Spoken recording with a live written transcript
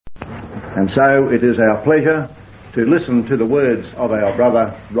And so it is our pleasure to listen to the words of our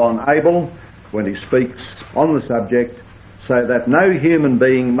brother Ron Abel when he speaks on the subject, so that no human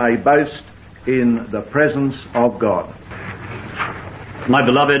being may boast in the presence of God. My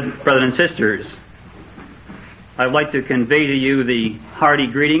beloved brothers and sisters, I would like to convey to you the hearty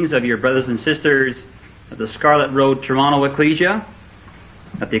greetings of your brothers and sisters at the Scarlet Road Toronto Ecclesia,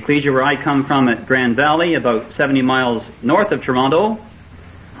 at the ecclesia where I come from at Grand Valley, about 70 miles north of Toronto,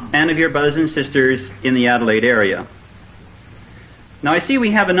 and of your brothers and sisters in the Adelaide area. Now I see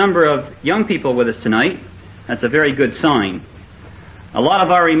we have a number of young people with us tonight. That's a very good sign. A lot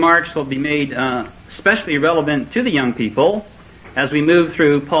of our remarks will be made especially relevant to the young people as we move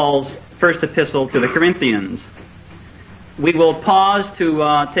through Paul's first epistle to the Corinthians. We will pause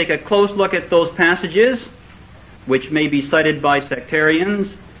to take a close look at those passages which may be cited by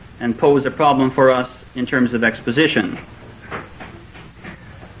sectarians and pose a problem for us in terms of exposition.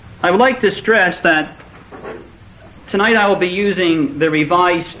 I would like to stress that tonight I will be using the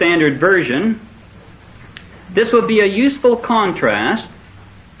Revised Standard Version. This will be a useful contrast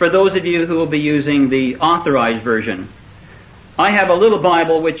for those of you who will be using the Authorized Version. I have a little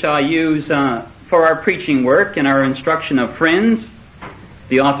Bible which I use for our preaching work and our instruction of friends,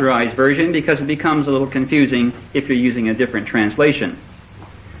 the Authorized Version, because it becomes a little confusing if you're using a different translation.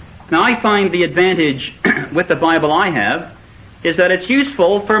 Now I find the advantage with the Bible I have is that it's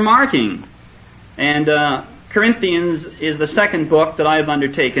useful for marking. And Corinthians is the second book that I have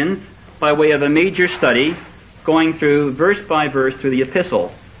undertaken by way of a major study, going through verse by verse through the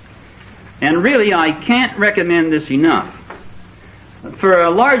epistle. And really, I can't recommend this enough. For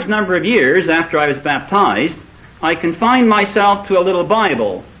a large number of years after I was baptized, I confined myself to a little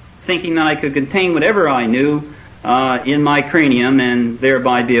Bible, thinking that I could contain whatever I knew in my cranium and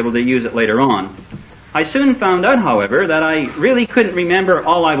thereby be able to use it later on. I soon found out, however, that I really couldn't remember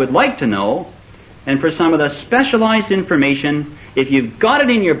all I would like to know, and for some of the specialized information, if you've got it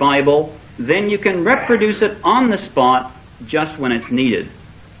in your Bible, then you can reproduce it on the spot just when it's needed.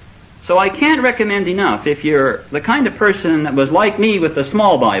 So I can't recommend enough, if you're the kind of person that was like me with the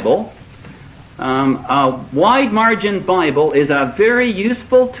small Bible, a wide margin Bible is a very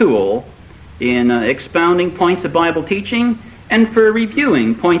useful tool in expounding points of Bible teaching and for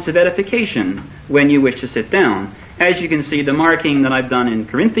reviewing points of edification when you wish to sit down. As you can see, the marking that I've done in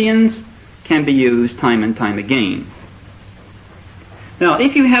Corinthians can be used time and time again. Now,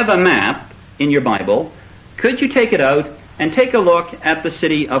 if you have a map in your Bible, could you take it out and take a look at the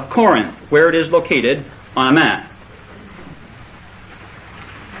city of Corinth, where it is located on a map?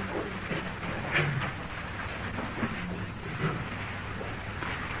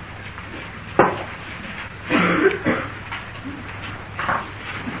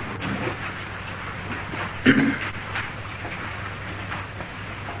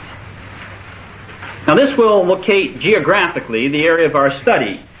 Now this will locate geographically the area of our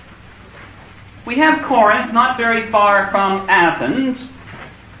study. We have Corinth not very far from Athens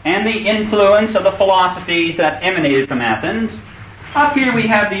and the influence of the philosophies that emanated from Athens. Up here we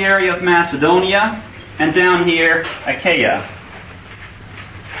have the area of Macedonia, and down here Achaia.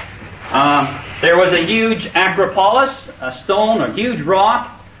 There was a huge acropolis, a stone or huge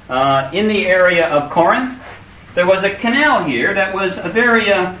rock in the area of Corinth. There was a canal here that was a very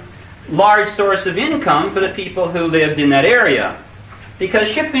large source of income for the people who lived in that area, because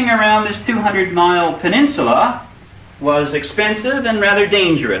shipping around this 200-mile peninsula was expensive and rather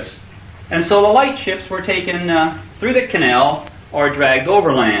dangerous. And so the light ships were taken through the canal or dragged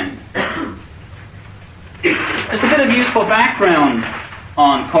overland. There's a bit of useful background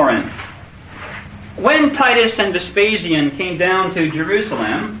on Corinth. When Titus and Vespasian came down to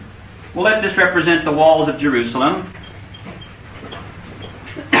Jerusalem, we'll let this represent the walls of Jerusalem.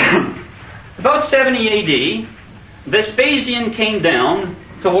 About 70 A.D., Vespasian came down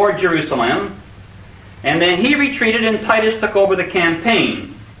toward Jerusalem, and then he retreated and Titus took over the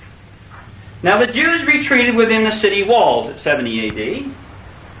campaign. Now the Jews retreated within the city walls at 70 A.D.,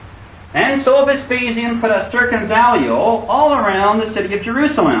 and so Vespasian put a circumvallio all around the city of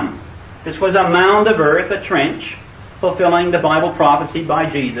Jerusalem. This was a mound of earth, a trench, fulfilling the Bible prophecy by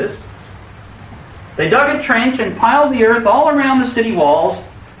Jesus. They dug a trench and piled the earth all around the city walls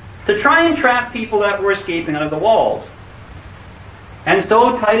to try and trap people that were escaping out of the walls. And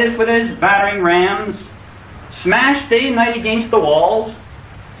so Titus, with his battering rams, smashed day and night against the walls.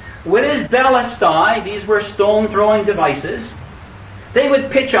 With his ballistae, these were stone-throwing devices, they would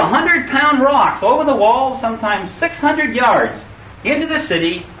pitch 100-pound rocks over the walls, sometimes 600 yards, into the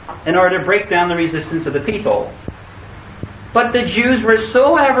city in order to break down the resistance of the people. But the Jews were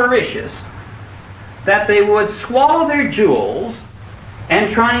so avaricious that they would swallow their jewels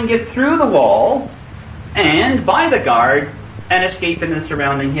and try and get through the wall and, by the guard, and escape in the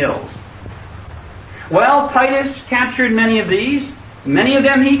surrounding hills. Well, Titus captured many of these. Many of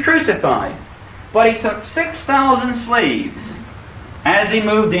them he crucified. But he took 6,000 slaves as he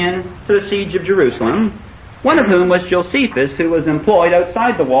moved in to the siege of Jerusalem, one of whom was Josephus, who was employed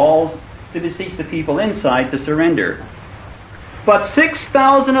outside the walls to beseech the people inside to surrender. But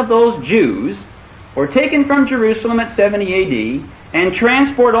 6,000 of those Jews were taken from Jerusalem at 70 A.D. and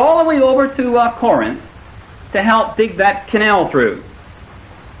transported all the way over to Corinth to help dig that canal through.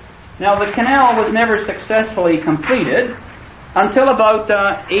 Now, the canal was never successfully completed until about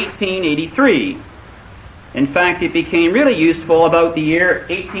 1883. In fact, it became really useful about the year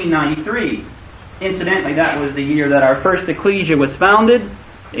 1893. Incidentally, that was the year that our first ecclesia was founded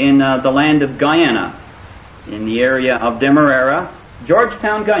in the land of Guyana, in the area of Demerara,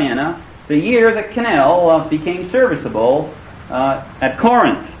 Georgetown, Guyana, the year the canal became serviceable at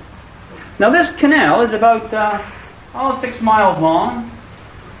Corinth. Now, this canal is about 6 miles long.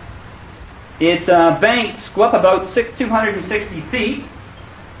 Its banks go up about 260 feet.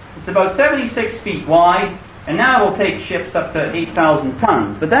 It's about 76 feet wide, and now it will take ships up to 8,000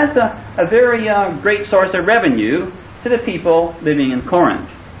 tons. But that's a very great source of revenue to the people living in Corinth.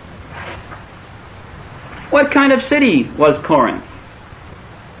 What kind of city was Corinth?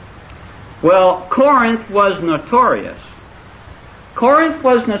 Well, Corinth was notorious. Corinth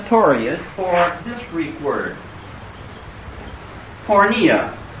was notorious for this Greek word,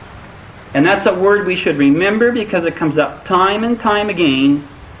 porneia. And that's a word we should remember because it comes up time and time again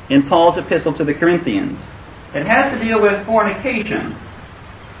in Paul's epistle to the Corinthians. It has to deal with fornication.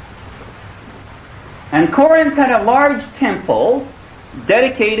 And Corinth had a large temple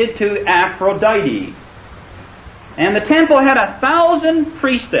dedicated to Aphrodite. And the temple had 1,000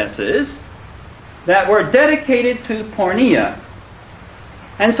 priestesses that were dedicated to porneia.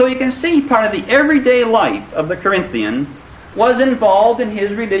 And so you can see part of the everyday life of the Corinthian was involved in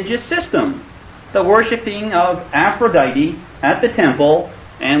his religious system, the worshipping of Aphrodite at the temple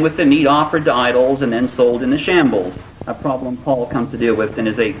and with the meat offered to idols and then sold in the shambles, a problem Paul comes to deal with in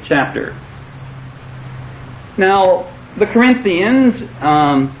his 8th chapter. Now, the Corinthians,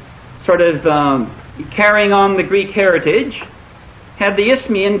 carrying on the Greek heritage, had the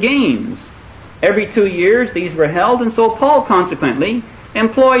Isthmian Games. Every 2 years these were held, and so Paul consequently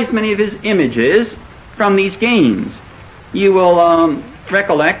employs many of his images from these games. You will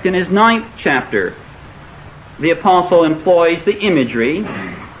recollect in his 9th chapter, the apostle employs the imagery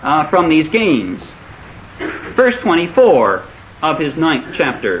from these games. Verse 24 of his 9th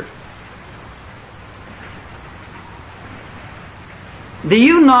chapter. Do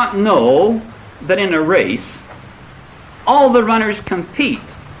you not know that in a race all the runners compete,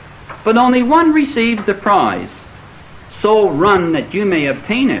 but only one receives the prize? So run that you may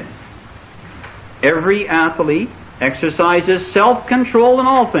obtain it. Every athlete exercises self-control in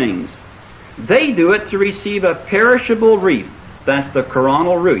all things. They do it to receive a perishable wreath. That's the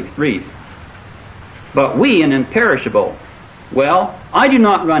coronal wreath. But we an imperishable. Well, I do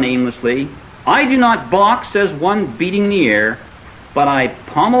not run aimlessly. I do not box as one beating the air, but I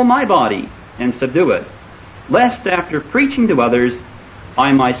pommel my body and subdue it, lest after preaching to others,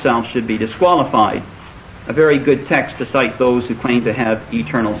 I myself should be disqualified. A very good text to cite those who claim to have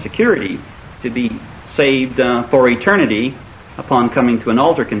eternal security, to be saved for eternity upon coming to an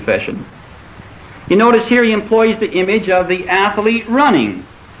altar confession. You notice here he employs the image of the athlete running,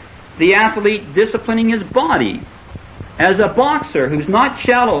 the athlete disciplining his body, as a boxer who's not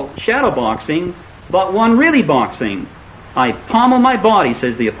shadow boxing, but one really boxing. I pommel my body,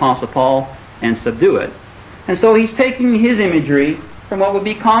 says the Apostle Paul, and subdue it. And so he's taking his imagery from what would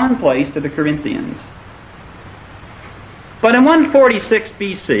be commonplace to the Corinthians. But in 146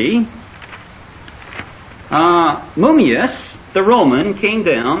 BC, Mummius, the Roman, came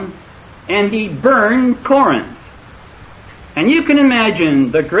down and he burned Corinth. And you can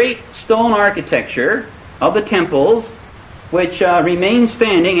imagine the great stone architecture of the temples which remained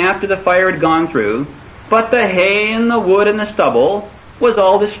standing after the fire had gone through, but the hay and the wood and the stubble was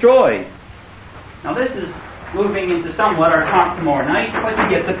all destroyed. Now this is moving into somewhat our talk tomorrow night, but you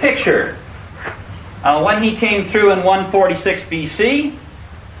get the picture. When he came through in 146 BC,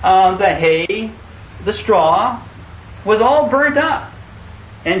 the hay, the straw, was all burnt up.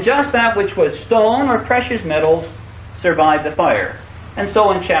 And just that which was stone or precious metals survived the fire. And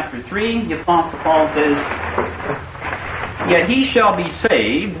so in chapter 3, the Apostle Paul says, yet he shall be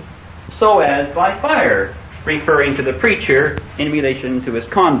saved so as by fire, referring to the preacher in relation to his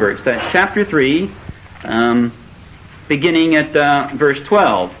converts. That's chapter 3, beginning at verse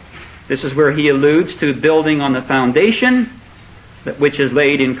 12. This is where he alludes to building on the foundation which is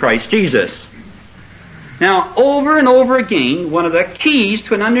laid in Christ Jesus. Now, over and over again, one of the keys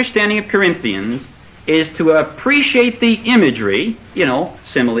to an understanding of Corinthians is to appreciate the imagery,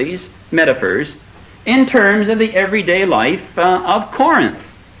 similes, metaphors, in terms of the everyday life of Corinth.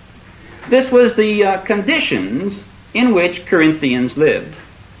 This was the conditions in which Corinthians lived.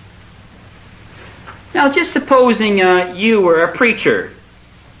 Now, just supposing you were a preacher.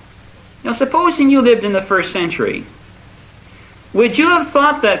 Now, supposing you lived in the first century. Would you have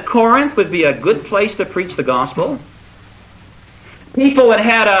thought that Corinth would be a good place to preach the gospel? People that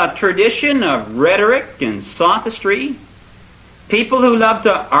had a tradition of rhetoric and sophistry. People who loved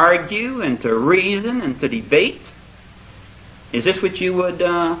to argue and to reason and to debate. Is this what you would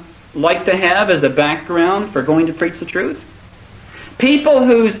like to have as a background for going to preach the truth? People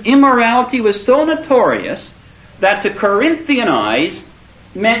whose immorality was so notorious that to Corinthian eyes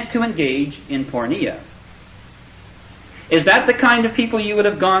meant to engage in porneia. Is that the kind of people you would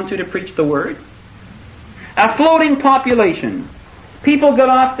have gone to preach the word? A floating population. People got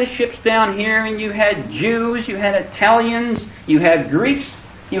off the ships down here and you had Jews, you had Italians, you had Greeks,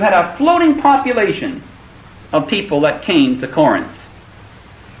 you had a floating population of people that came to Corinth.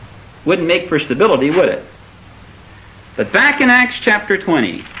 Wouldn't make for stability, would it? But back in Acts chapter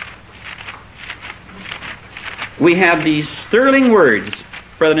 20, we have these sterling words,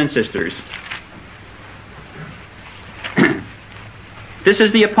 brothers and sisters. This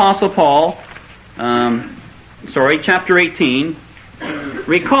is the Apostle Paul, chapter 18,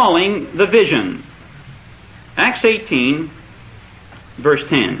 recalling the vision. Acts 18, verse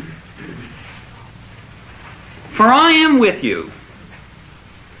 10. For I am with you,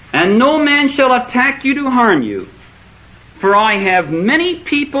 and no man shall attack you to harm you. For I have many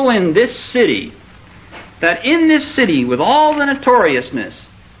people in this city, that in this city, with all the notoriousness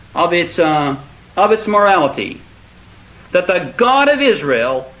of its morality, that the God of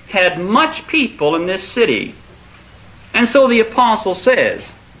Israel had much people in this city. And so the apostle says,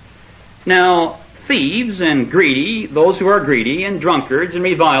 now thieves and greedy, those who are greedy, and drunkards and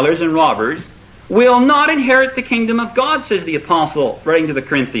revilers and robbers, will not inherit the kingdom of God, says the apostle, writing to the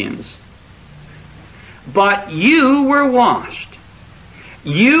Corinthians. But you were washed,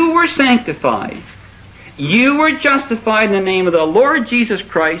 you were sanctified, you were justified in the name of the Lord Jesus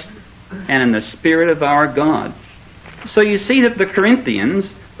Christ and in the Spirit of our God. So you see that the Corinthians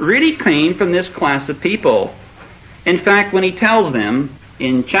really came from this class of people. In fact, when he tells them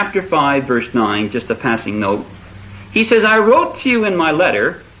in chapter 5, verse 9, just a passing note, he says, I wrote to you in my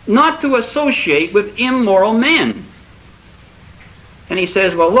letter not to associate with immoral men. And he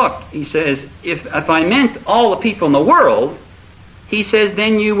says, well, look, he says, if I meant all the people in the world, he says,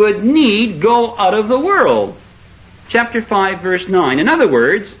 then you would need go out of the world. Chapter 5, verse 9. In other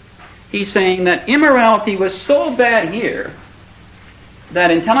words, he's saying that immorality was so bad here that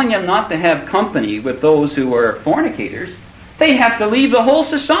in telling them not to have company with those who were fornicators, they have to leave the whole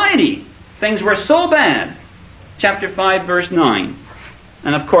society. Things were so bad. Chapter 5, verse 9.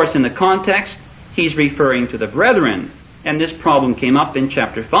 And of course, in the context, he's referring to the brethren. And this problem came up in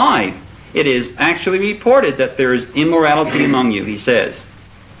chapter 5. It is actually reported that there is immorality among you, he says.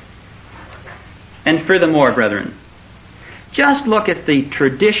 And furthermore, brethren, just look at the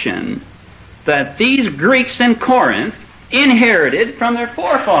tradition that these Greeks in Corinth inherited from their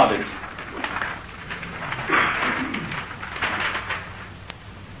forefathers.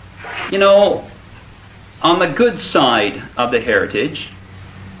 You know, on the good side of the heritage,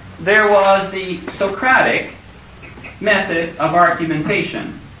 there was the Socratic method of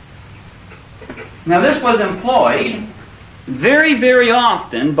argumentation. Now this was employed very, very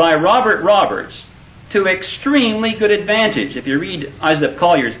often by Robert Roberts to extremely good advantage. If you read Isaac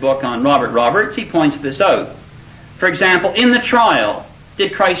Collier's book on Robert Roberts, he points this out. For example, in the trial,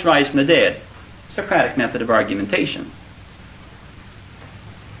 did Christ rise from the dead? Socratic method of argumentation.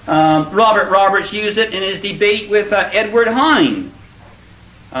 Robert Roberts used it in his debate with Edward Hine.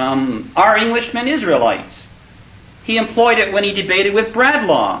 Are Englishmen Israelites? He employed it when he debated with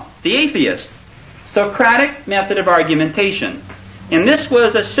Bradlaugh, the atheist. Socratic method of argumentation. And this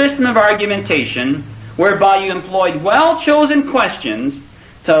was a system of argumentation whereby you employed well-chosen questions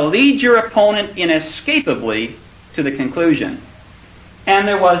to lead your opponent inescapably to the conclusion. And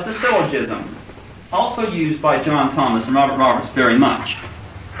there was the syllogism, also used by John Thomas and Robert Roberts very much.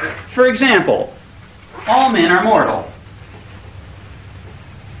 For example, all men are mortal.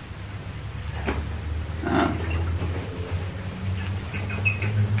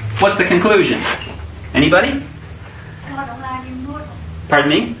 What's the conclusion? Anybody? God alive immortal. Pardon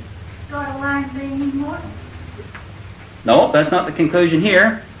me? God alive being immortal. No, that's not the conclusion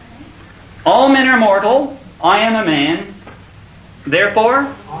here. All men are mortal. I am a man.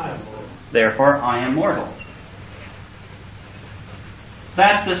 Therefore, I am mortal.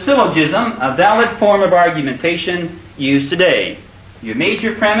 That's the syllogism, a valid form of argumentation used today. You made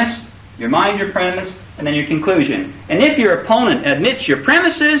your premise, your mind your premise, and then your conclusion. And if your opponent admits your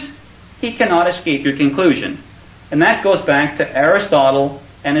premises, he cannot escape your conclusion. And that goes back to Aristotle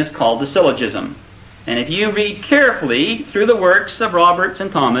and is called the syllogism. And if you read carefully through the works of Roberts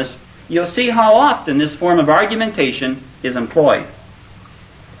and Thomas, you'll see how often this form of argumentation is employed.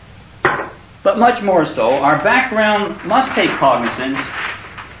 But much more so, our background must take cognizance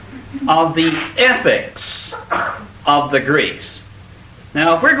of the ethics of the Greeks.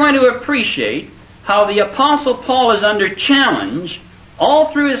 Now, if we're going to appreciate how the Apostle Paul is under challenge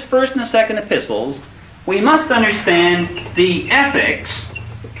all through his first and second epistles, we must understand the ethics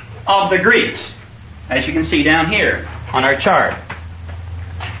of the Greeks, as you can see down here on our chart.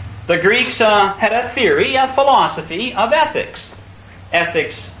 The Greeks had a theory, a philosophy of ethics.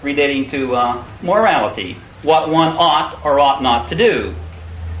 Ethics relating to morality, what one ought or ought not to do.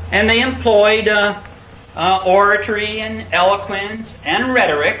 And they employed oratory and eloquence and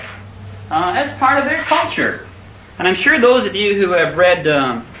rhetoric as part of their culture. And I'm sure those of you who have read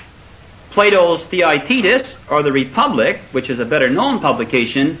Plato's Theaetetus or the Republic, which is a better known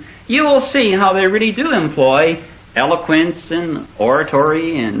publication, you will see how they really do employ eloquence and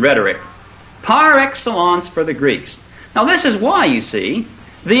oratory and rhetoric. Par excellence for the Greeks. Now this is why, you see,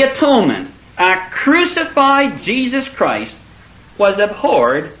 the atonement, a crucified Jesus Christ, was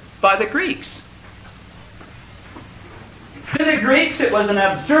abhorred by the Greeks. To the Greeks it was an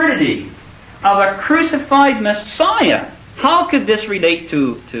absurdity of a crucified Messiah. How could this relate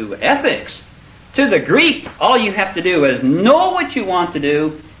to ethics? To the Greek, all you have to do is know what you want to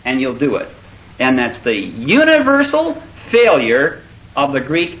do, and you'll do it. And that's the universal failure of the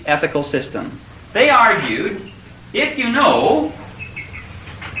Greek ethical system. They argued, if you know,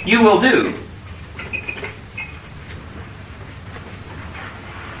 you will do.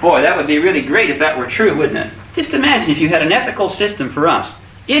 Boy, that would be really great if that were true, wouldn't it? Just imagine if you had an ethical system for us.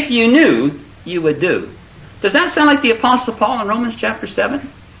 If you knew, you would do. Does that sound like the Apostle Paul in Romans chapter 7?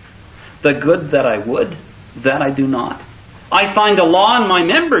 The good that I would, that I do not. I find a law in my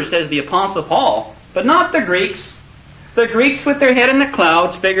members, says the Apostle Paul, but not the Greeks. The Greeks with their head in the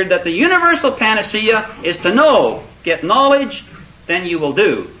clouds figured that the universal panacea is to know, get knowledge, then you will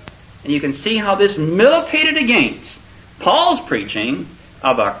do. And you can see how this militated against Paul's preaching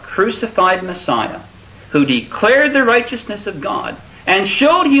of a crucified Messiah who declared the righteousness of God and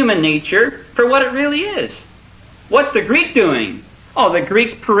showed human nature for what it really is. What's the Greek doing? Oh, the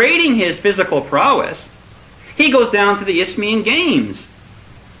Greek's parading his physical prowess. He goes down to the Isthmian Games.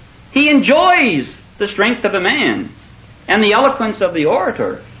 He enjoys the strength of a man and the eloquence of the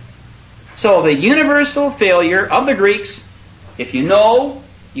orator. So the universal failure of the Greeks, if you know,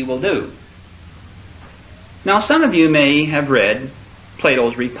 you will do. Now some of you may have read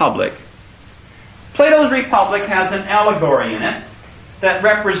Plato's Republic. Plato's Republic has an allegory in it that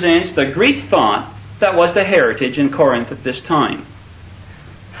represents the Greek thought that was the heritage in Corinth at this time.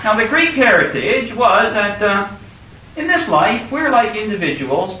 Now the Greek heritage was that in this life we're like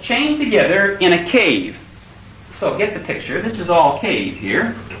individuals chained together in a cave. So get the picture. This is all cave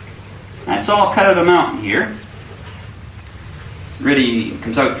here. It's all cut out of a mountain here. Really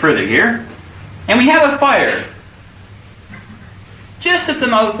comes out further here. And we have a fire just at the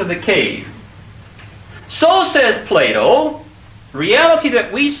mouth of the cave. So says Plato, reality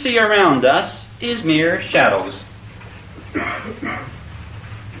that we see around us is mere shadows.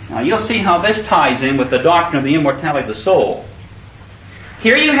 Now you'll see how this ties in with the doctrine of the immortality of the soul.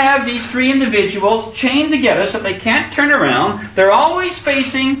 Here you have these three individuals chained together so they can't turn around. They're always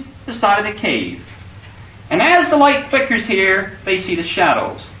facing the side of the cave. And as the light flickers here, they see the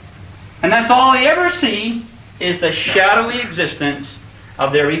shadows. And that's all they ever see is the shadowy existence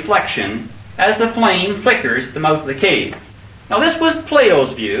of their reflection as the flame flickers at the mouth of the cave. Now this was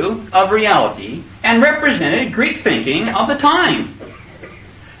Plato's view of reality and represented Greek thinking of the time.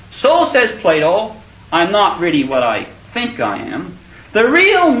 So says Plato, I'm not really what I think I am. The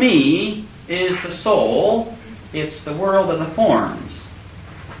real me is the soul. It's the world of the forms.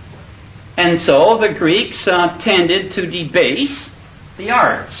 And so the Greeks tended to debase the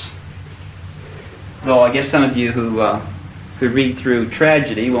arts. Though I guess some of you who read through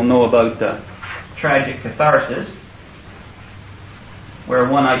tragedy will know about tragic catharsis, where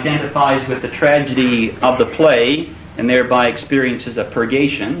one identifies with the tragedy of the play and thereby experiences a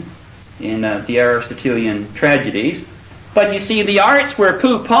purgation in the Aristotelian tragedies. But you see, the arts were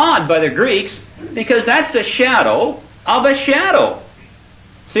pooh-pawed by the Greeks because that's a shadow of a shadow.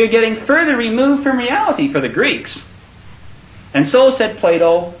 So you're getting further removed from reality for the Greeks. And so, said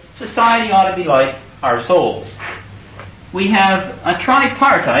Plato, society ought to be like our souls. We have a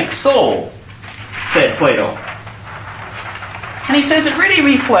tripartite soul, said Plato. And he says it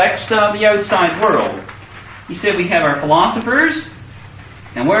really reflects the outside world. He said we have our philosophers,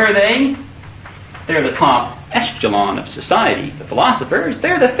 and where are they? They're the top echelon of society. The philosophers,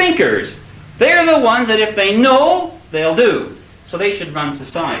 they're the thinkers. They're the ones that if they know, they'll do. So they should run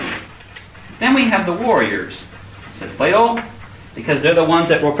society. Then we have the warriors, said Plato, because they're the ones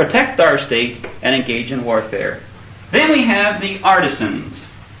that will protect our state and engage in warfare. Then we have the artisans.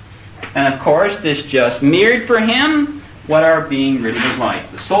 And of course, this just mirrored for him what our being really is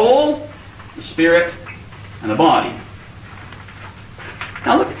like. The soul, the spirit, and the body.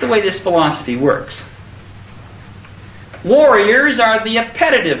 Now look at the way this philosophy works. Warriors are the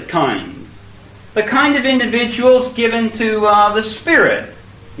appetitive kind. The kind of individuals given to the spirit,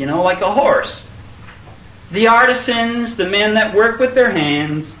 like a horse. The artisans, the men that work with their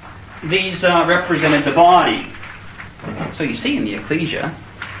hands, these represented the body. So you see in the Ecclesia,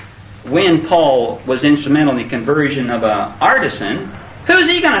 when Paul was instrumental in the conversion of an artisan,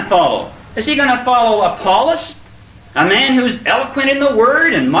 who's he going to follow? Is he going to follow Apollos, a man who's eloquent in the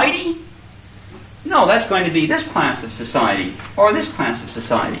word and mighty? No, that's going to be this class of society, or this class of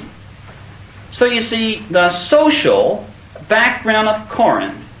society. So you see, the social background of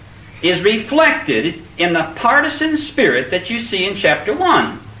Corinth is reflected in the partisan spirit that you see in chapter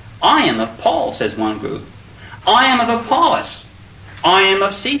 1. I am of Paul, says one group. I am of Apollos. I am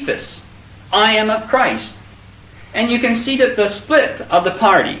of Cephas. I am of Christ. And you can see that the split of the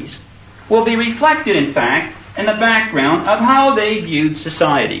parties will be reflected, in fact, in the background of how they viewed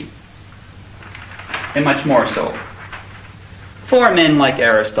society. And much more so. For men like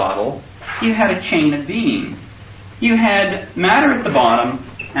Aristotle, you had a chain of being. You had matter at the bottom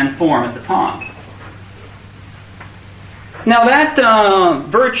and form at the top. Now that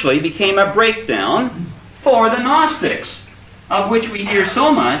virtually became a breakdown for the Gnostics, of which we hear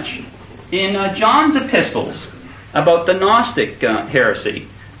so much in John's epistles about the Gnostic heresy,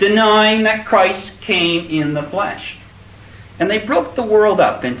 denying that Christ came in the flesh. And they broke the world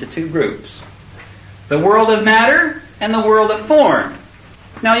up into two groups. The world of matter and the world of form.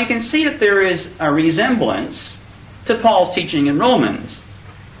 Now you can see that there is a resemblance to Paul's teaching in Romans.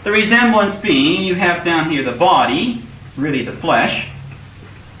 The resemblance being, you have down here the body, really the flesh,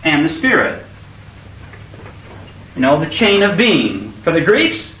 and the spirit. The chain of being. For the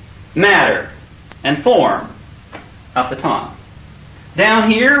Greeks, matter and form up the top. Down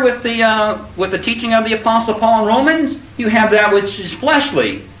here with the teaching of the Apostle Paul in Romans, you have that which is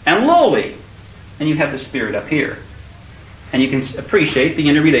fleshly and lowly, and you have the spirit up here. And you can appreciate the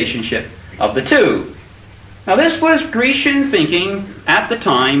interrelationship of the two. Now this was Grecian thinking at the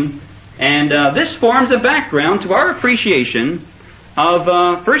time, and this forms a background to our appreciation of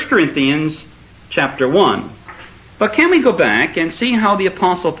 1 Corinthians chapter 1. But can we go back and see how the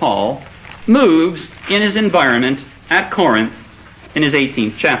Apostle Paul moves in his environment at Corinth in his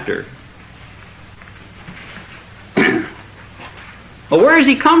 18th chapter? Well, where does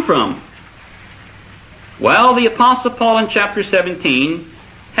he come from? Well, the Apostle Paul in chapter 17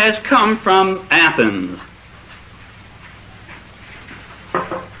 has come from Athens.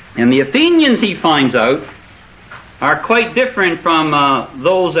 And the Athenians, he finds out, are quite different from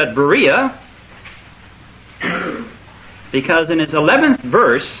those at Berea, because in his 11th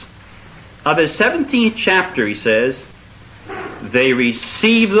verse of his 17th chapter, he says, they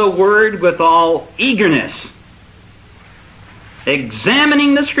receive the word with all eagerness,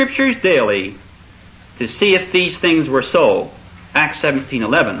 examining the Scriptures daily to see if these things were so. Acts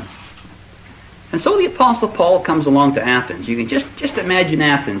 17:11. And so the Apostle Paul comes along to Athens. You can just imagine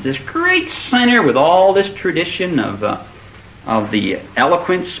Athens, this great center with all this tradition of the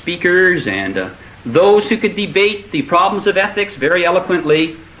eloquent speakers and those who could debate the problems of ethics very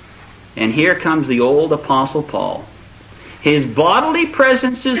eloquently. And here comes the old Apostle Paul. His bodily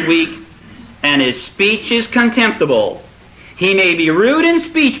presence is weak, and his speech is contemptible. He may be rude in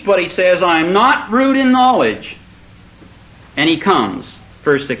speech, but he says, I am not rude in knowledge. And he comes,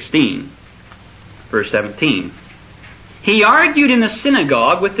 verse 16, verse 17. He argued in the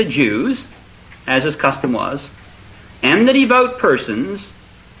synagogue with the Jews, as his custom was, and the devout persons,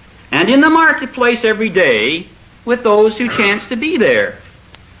 and in the marketplace every day with those who chanced to be there.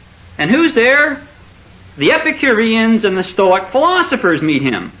 And who's there? The Epicureans and the Stoic philosophers meet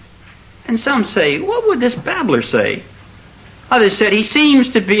him. And some say, what would this babbler say? Others said, he seems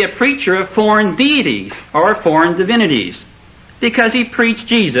to be a preacher of foreign deities or foreign divinities, because he preached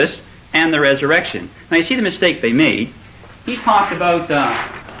Jesus and the resurrection. Now you see the mistake they made. He talked about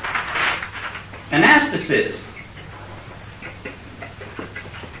anastasis.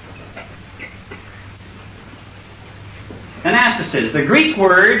 anastasis, the Greek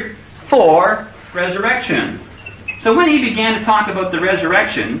word for resurrection. So when he began to talk about the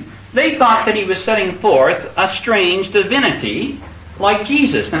resurrection, they thought that he was setting forth a strange divinity like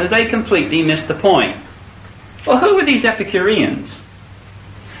Jesus, and they completely missed the point. Well, who were these Epicureans?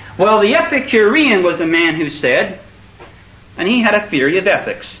 Well, the Epicurean was a man who said, and he had a theory of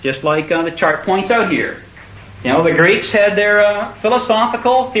ethics, just like the chart points out here. You know, the Greeks had their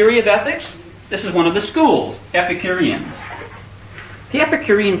philosophical theory of ethics. This is one of the schools, Epicureans. The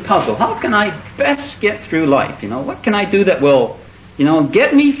Epicurean puzzle, how can I best get through life? You know, what can I do that will,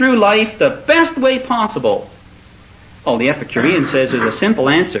 get me through life the best way possible? Oh, the Epicurean says there's a simple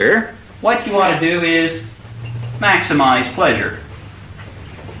answer. What you ought to do is maximize pleasure.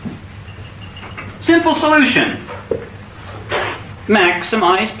 Simple solution.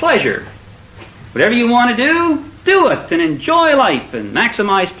 Maximize pleasure. Whatever you want to do it and enjoy life and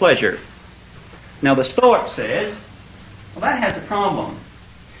maximize pleasure. Now the Stoic says, well, that has a problem.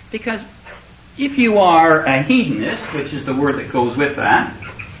 Because if you are a hedonist, which is the word that goes with that,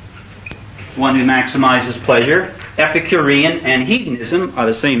 one who maximizes pleasure, Epicurean and hedonism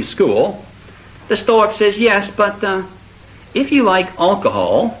are the same school. The Stoic says, yes, but if you like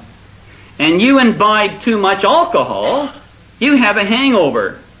alcohol, and you imbibe too much alcohol, you have a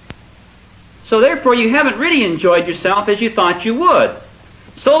hangover. So therefore you haven't really enjoyed yourself as you thought you would.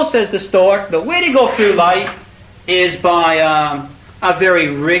 So says the Stoic, the way to go through life is by a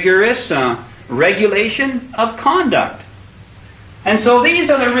very rigorous regulation of conduct. And so these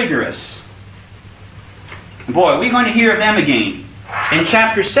are the rigorous. Boy, we're going to hear of them again. In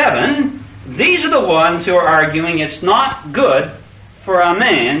chapter 7, these are the ones who are arguing it's not good for a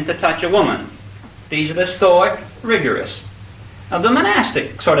man to touch a woman. These are the Stoic rigorous. Of the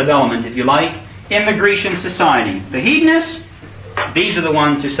monastic sort of element, if you like, in the Grecian society. The hedonists, these are the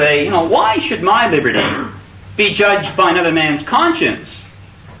ones who say, why should my liberty be judged by another man's conscience?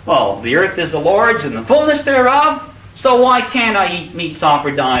 Well, the earth is the Lord's and the fullness thereof, so why can't I eat meats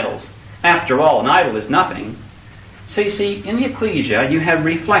offered to idols? After all, an idol is nothing. So you see, in the ecclesia, you have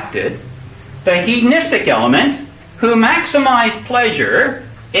reflected the hedonistic element who maximize pleasure,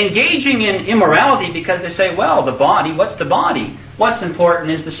 engaging in immorality because they say, well, the body, what's the body? What's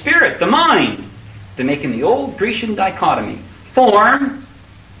important is the spirit, the mind. They're making the old Grecian dichotomy. Form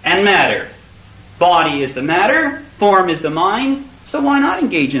and matter. Body is the matter, form is the mind, so why not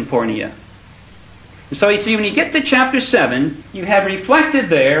engage in porneia? So you see, when you get to chapter 7, you have reflected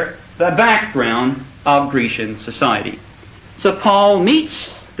there the background of Grecian society. So Paul meets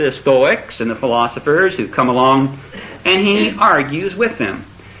the Stoics and the philosophers who come along, and he argues with them.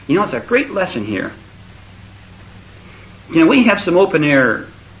 It's a great lesson here. We have some open-air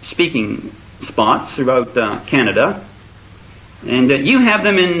speaking spots throughout Canada, and you have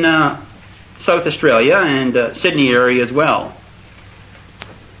them in South Australia and Sydney area as well.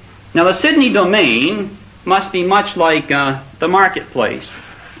 Now the Sydney domain must be much like the marketplace,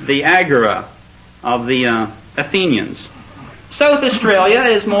 the agora of the Athenians. South Australia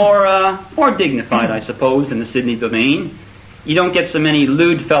is more dignified, I suppose, than the Sydney domain. You don't get so many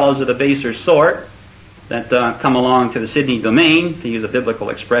lewd fellows of the baser sort that come along to the Sydney domain, to use a biblical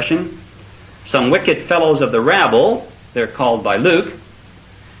expression. Some wicked fellows of the rabble, they're called by Luke.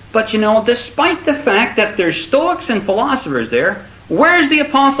 But despite the fact that there's Stoics and philosophers there, where's the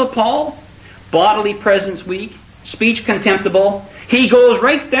Apostle Paul? Bodily presence weak, speech contemptible. He goes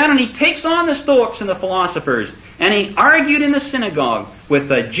right down and he takes on the Stoics and the philosophers, and he argued in the synagogue with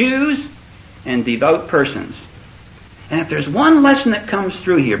the Jews and devout persons. And if there's one lesson that comes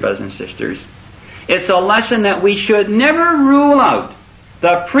through here, brothers and sisters, it's a lesson that we should never rule out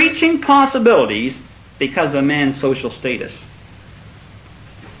the preaching possibilities because of man's social status.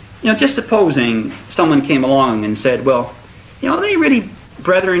 Just supposing someone came along and said, well, are they really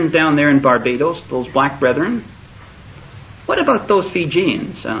brethren down there in Barbados, those black brethren? What about those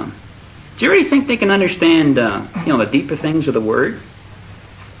Fijians? Do you really think they can understand, the deeper things of the Word?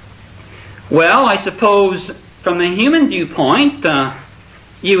 Well, I suppose from the human viewpoint,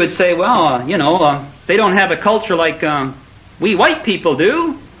 you would say, well, they don't have a culture like we white people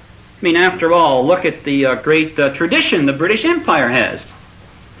do. I mean, after all, look at the great tradition the British Empire has.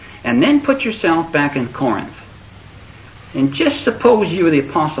 And then put yourself back in Corinth. And just suppose you were the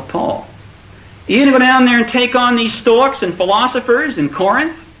Apostle Paul. You going to go down there and take on these Stoics and philosophers in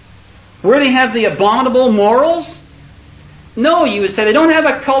Corinth, where they have the abominable morals? No, you would say they don't have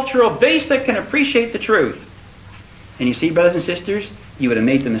a cultural base that can appreciate the truth. And you see, brothers and sisters, you would have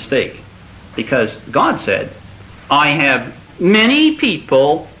made the mistake. Because God said, I have many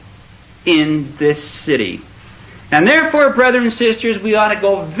people in this city. And therefore, brothers and sisters, we ought to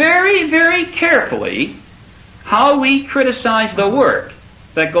go very, very carefully how we criticize the work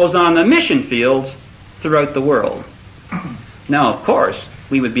that goes on in the mission fields throughout the world. Now, of course,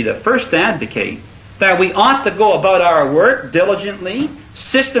 we would be the first to advocate that we ought to go about our work diligently,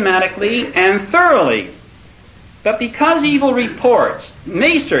 systematically, and thoroughly. But because evil reports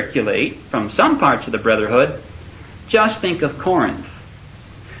may circulate from some parts of the Brotherhood, just think of Corinth.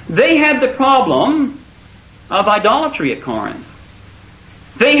 They had the problem of idolatry at Corinth.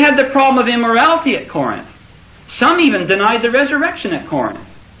 They had the problem of immorality at Corinth. Some even denied the resurrection at Corinth.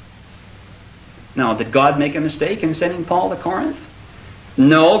 Now, did God make a mistake in sending Paul to Corinth?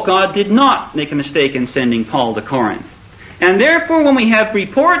 No, God did not make a mistake in sending Paul to Corinth. And therefore, when we have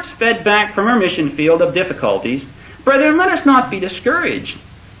reports fed back from our mission field of difficulties, brethren, let us not be discouraged.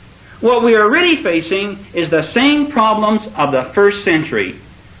 What we are really facing is the same problems of the first century.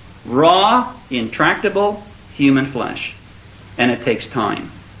 Raw, intractable human flesh. And it takes time.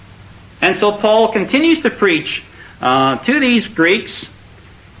 And so Paul continues to preach to these Greeks.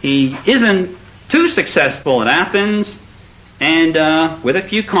 He isn't too successful at Athens, and with a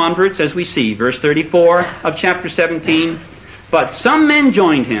few converts, as we see, verse 34 of chapter 17. But some men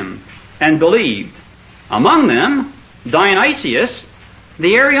joined him and believed, among them Dionysius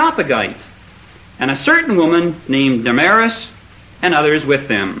the Areopagite, and a certain woman named Damaris, and others with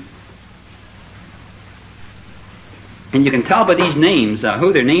them. And you can tell by these names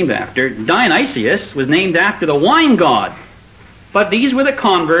who they're named after. Dionysius was named after the wine god, but these were the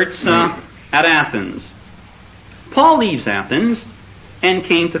converts at Athens. Paul leaves Athens and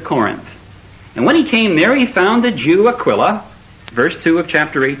came to Corinth. And when he came there, he found the Jew Aquila, verse 2 of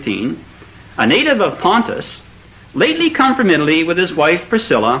chapter 18, a native of Pontus, lately come from Italy with his wife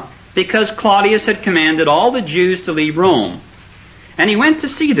Priscilla, because Claudius had commanded all the Jews to leave Rome. And he went to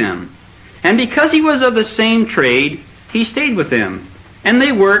see them. And because he was of the same trade, he stayed with them. And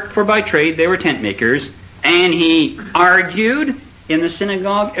they worked, for by trade they were tent makers. And he argued in the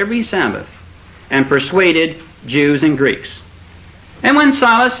synagogue every Sabbath, and persuaded Jews and Greeks. And when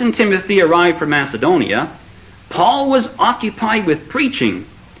Silas and Timothy arrived from Macedonia, Paul was occupied with preaching,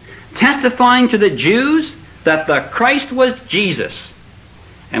 testifying to the Jews that the Christ was Jesus.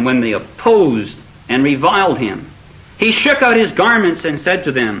 And when they opposed and reviled him, he shook out his garments and said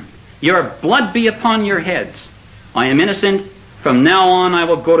to them, "Your blood be upon your heads. I am innocent. From now on I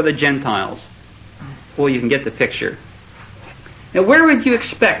will go to the Gentiles." Well, you can get the picture. Now, where would you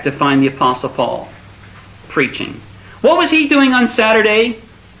expect to find the Apostle Paul? Preaching. What was he doing on Saturday?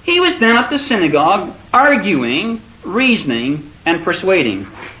 He was down at the synagogue, arguing, reasoning, and persuading.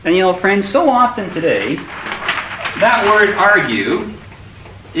 And you know, friends, so often today, that word argue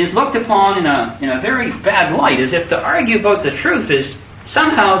is looked upon in a very bad light, as if to argue about the truth is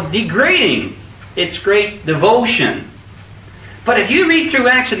somehow degrading its great devotion. But if you read through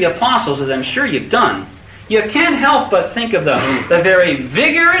Acts of the Apostles, as I'm sure you've done, you can't help but think of the very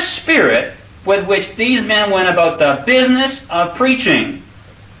vigorous spirit with which these men went about the business of preaching.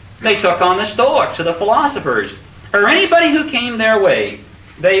 They took on the Stoics or the philosophers, or anybody who came their way.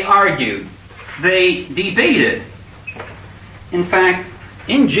 They argued. They debated. In fact,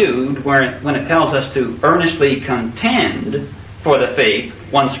 in Jude, when it tells us to earnestly contend for the faith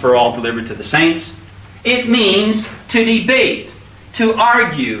once for all delivered to the saints, it means to debate, to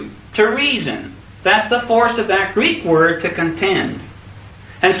argue, to reason. That's the force of that Greek word, to contend.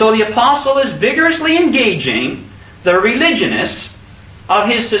 And so the apostle is vigorously engaging the religionists of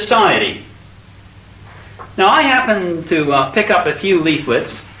his society. Now, I happened to pick up a few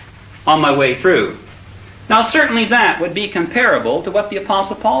leaflets on my way through. Now, certainly that would be comparable to what the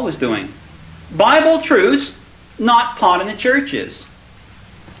Apostle Paul was doing. Bible truths not taught in the churches.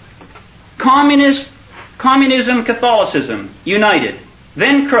 Communism, Catholicism, united,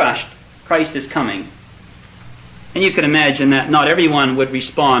 then crushed, Christ is coming. And you can imagine that not everyone would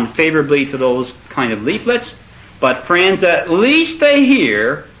respond favorably to those kind of leaflets, but friends, at least they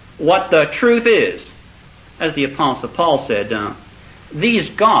hear what the truth is. As the Apostle Paul said, "These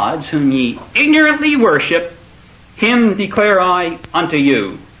gods whom ye ignorantly worship, him declare I unto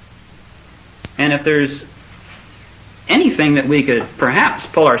you." And if there's anything that we could perhaps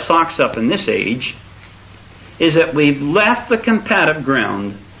pull our socks up in this age, is that we've left the combative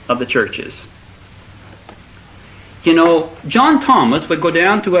ground of the churches. You know, John Thomas would go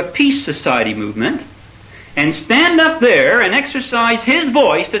down to a peace society movement and stand up there and exercise his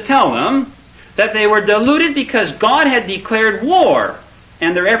voice to tell them that they were deluded because God had declared war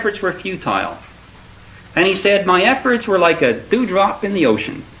and their efforts were futile. And he said, "My efforts were like a dewdrop in the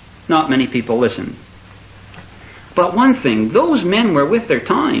ocean." Not many people listened. But one thing, those men were with their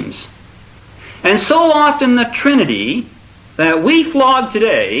times. And so often the Trinity that we flog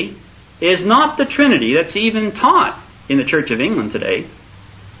today is not the Trinity that's even taught in the Church of England today.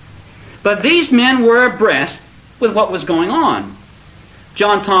 But these men were abreast with what was going on.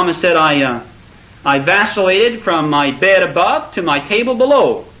 John Thomas said, I vacillated from my bed above to my table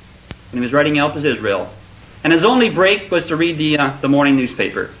below when he was writing Alpha's Israel. And his only break was to read the morning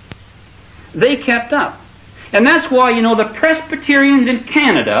newspaper. They kept up. And that's why, the Presbyterians in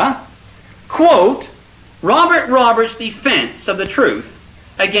Canada quote Robert Roberts' defense of the truth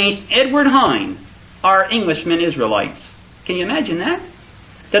against Edward Hine, our Englishmen Israelites. Can you imagine that?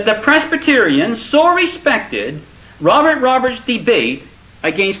 That the Presbyterians so respected Robert Roberts' debate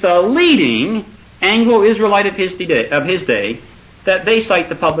against a leading Anglo-Israelite of his day that they cite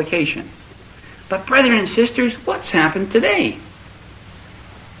the publication. But brethren and sisters, what's happened today?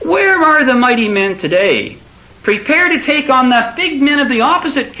 Where are the mighty men today, prepared to take on the big men of the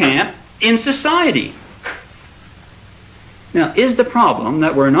opposite camp in society? Now, is the problem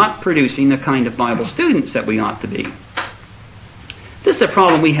that we're not producing the kind of Bible students that we ought to be? This is a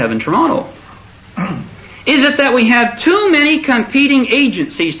problem we have in Toronto. Is it that we have too many competing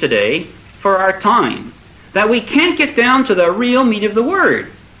agencies today for our time, that we can't get down to the real meat of the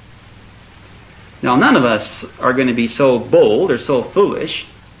Word? Now, none of us are going to be so bold or so foolish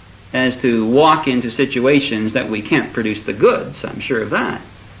as to walk into situations that we can't produce the goods. I'm sure of that.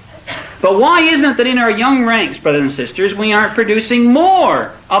 But why isn't it that in our young ranks, brothers and sisters, we aren't producing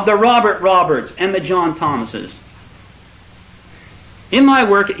more of the Robert Roberts and the John Thomases? In my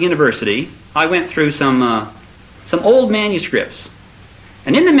work at university, I went through some old manuscripts.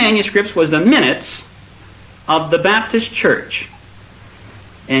 And in the manuscripts was the minutes of the Baptist Church.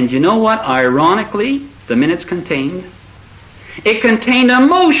 And you know what, ironically, the minutes contained? It contained a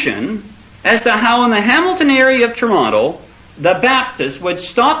motion as to how in the Hamilton area of Toronto, the Baptists would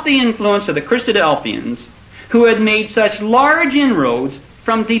stop the influence of the Christadelphians, who had made such large inroads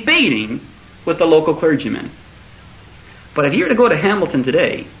from debating with the local clergymen. But if you were to go to Hamilton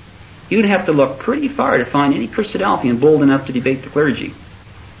today, you'd have to look pretty far to find any Christadelphian bold enough to debate the clergy.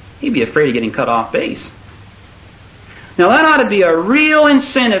 He'd be afraid of getting cut off base. Now that ought to be a real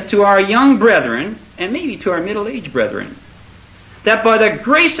incentive to our young brethren, and maybe to our middle-aged brethren, that by the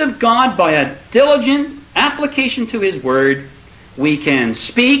grace of God, by a diligent application to His Word, we can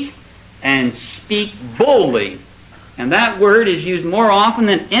speak, and speak boldly. And that word is used more often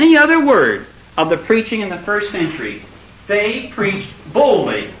than any other word of the preaching in the first century. They preached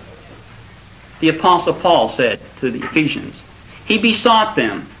boldly. The Apostle Paul said to the Ephesians, he besought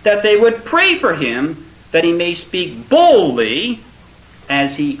them that they would pray for him that he may speak boldly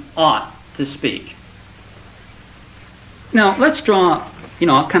as he ought to speak. Now, let's draw,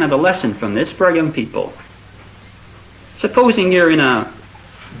 kind of a lesson from this for our young people. Supposing you're in a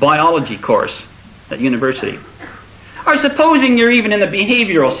biology course at university, or supposing you're even in the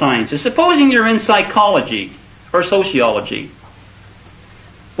behavioral sciences, supposing you're in psychology or sociology.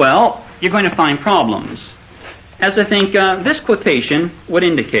 Well, you're going to find problems, as I think this quotation would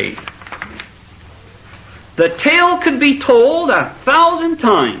indicate. The tale could be told 1,000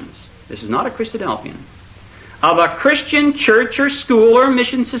 times, this is not a Christadelphian, of a Christian church or school or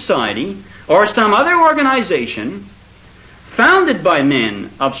mission society or some other organization founded by men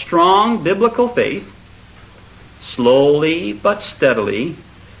of strong biblical faith, slowly but steadily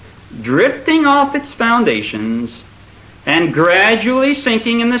drifting off its foundations and gradually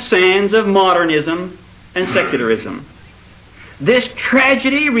sinking in the sands of modernism and secularism. This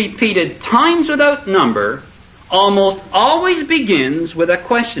tragedy, repeated times without number, almost always begins with a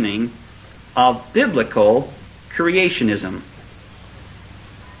questioning of biblical creationism.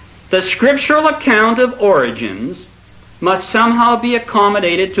 The scriptural account of origins must somehow be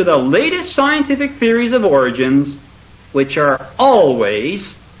accommodated to the latest scientific theories of origins, which are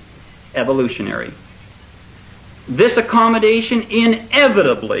always evolutionary. This accommodation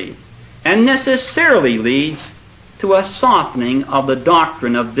inevitably and necessarily leads to a softening of the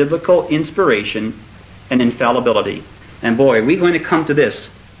doctrine of biblical inspiration and infallibility. And boy, we're going to come to this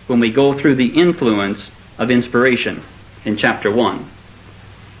when we go through the influence of inspiration in chapter 1.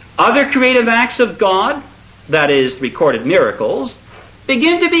 Other creative acts of God, that is, recorded miracles,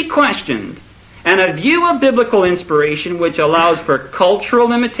 begin to be questioned, and a view of biblical inspiration which allows for cultural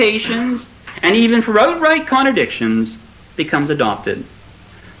limitations and even for outright contradictions becomes adopted.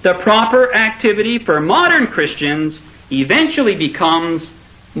 The proper activity for modern Christians eventually becomes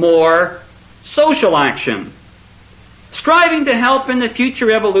more social action, striving to help in the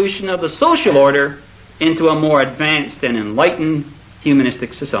future evolution of the social order into a more advanced and enlightened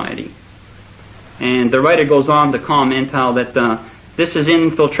humanistic society. And the writer goes on to comment how that this has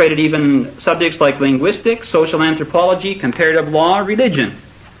infiltrated even subjects like linguistics, social anthropology, comparative law, religion.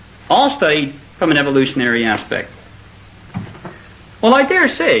 all studied from an evolutionary aspect. Well, I dare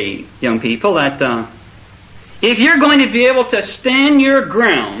say, young people, that if you're going to be able to stand your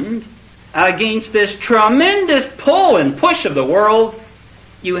ground against this tremendous pull and push of the world,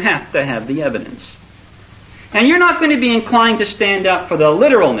 you have to have the evidence. And you're not going to be inclined to stand up for the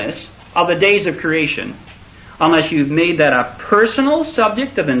literalness of the days of creation unless you've made that a personal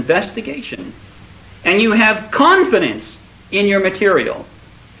subject of investigation and you have confidence in your material.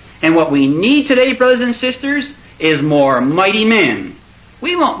 And what we need today, brothers and sisters, is more mighty men.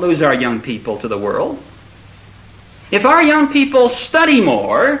 We won't lose our young people to the world. If our young people study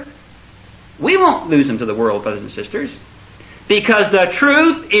more, we won't lose them to the world, brothers and sisters, because the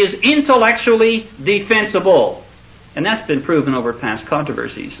truth is intellectually defensible. And that's been proven over past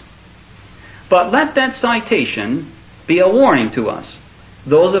controversies. But let that citation be a warning to us,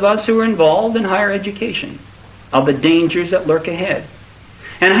 those of us who are involved in higher education, of the dangers that lurk ahead,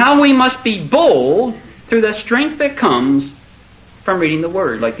 and how we must be bold through the strength that comes from reading the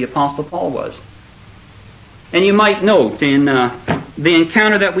Word, like the Apostle Paul was. And you might note in the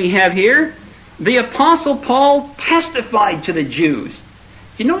encounter that we have here, the Apostle Paul testified to the Jews.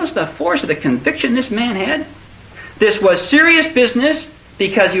 You notice the force of the conviction this man had? This was serious business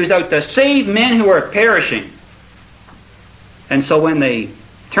because he was out to save men who were perishing. And so when they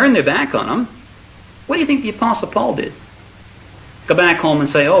turned their back on him, what do you think the Apostle Paul did? Go back home and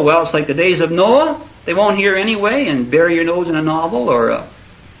say, oh, well, it's like the days of Noah. They won't hear anyway, and bury your nose in a novel or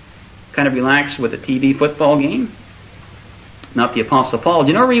kind of relax with a TV football game. Not the Apostle Paul. Do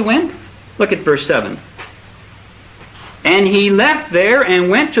you know where he went? Look at verse 7. And he left there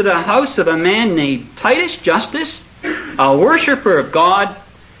and went to the house of a man named Titus Justus, a worshiper of God.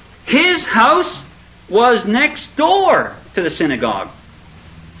 His house was next door to the synagogue.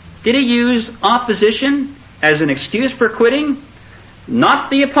 Did he use opposition as an excuse for quitting? Not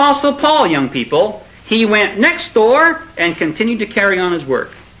the Apostle Paul, young people. He went next door and continued to carry on his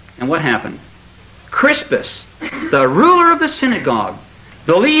work. And what happened? Crispus, the ruler of the synagogue,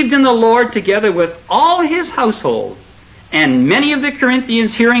 believed in the Lord together with all his household. And many of the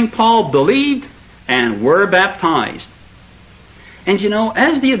Corinthians, hearing Paul, believed and were baptized. And you know,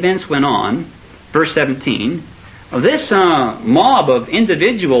 as the events went on, verse 17, this mob of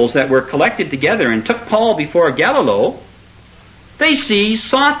individuals that were collected together and took Paul before Gallio, they seized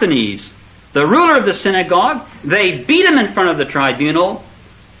Sosthenes, the ruler of the synagogue. They beat him in front of the tribunal,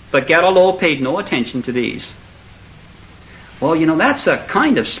 but Gallio paid no attention to these. Well, you know, that's a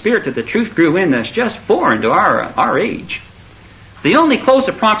kind of spirit that the truth grew in that's just foreign to our age. The only close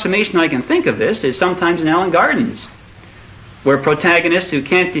approximation I can think of this is sometimes in Allen Gardens, where protagonists who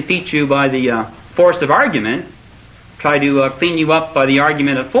can't defeat you by the force of argument try to clean you up by the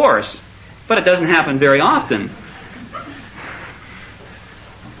argument of force. But it doesn't happen very often.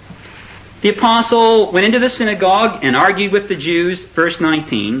 The apostle went into the synagogue and argued with the Jews, verse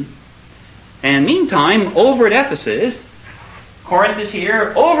 19. And meantime, over at Ephesus, Corinth is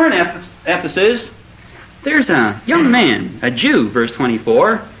here, over in Ephesus, there's a young man, a Jew, verse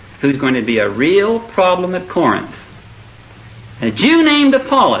 24, who's going to be a real problem at Corinth. A Jew named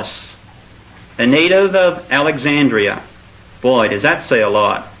Apollos, a native of Alexandria. Boy, does that say a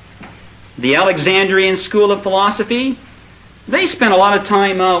lot. The Alexandrian school of philosophy, they spent a lot of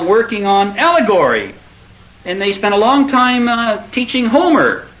time working on allegory. And they spent a long time teaching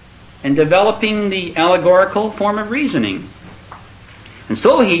Homer and developing the allegorical form of reasoning. And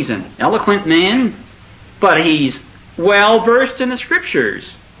so he's an eloquent man, but he's well versed in the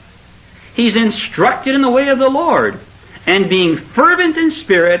Scriptures. He's instructed in the way of the Lord. And being fervent in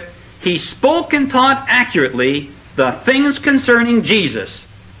spirit, he spoke and taught accurately the things concerning Jesus,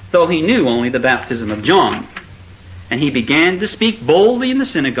 though he knew only the baptism of John. And he began to speak boldly in the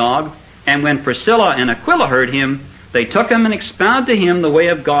synagogue, and when Priscilla and Aquila heard him, they took him and expounded to him the way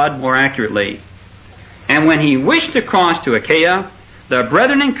of God more accurately. And when he wished to cross to Achaia, the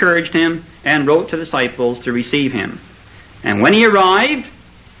brethren encouraged him and wrote to the disciples to receive him. And when he arrived,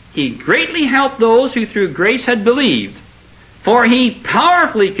 he greatly helped those who through grace had believed, for he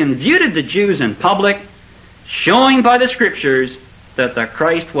powerfully confuted the Jews in public, showing by the Scriptures that the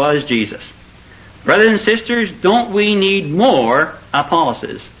Christ was Jesus. Brothers and sisters, don't we need more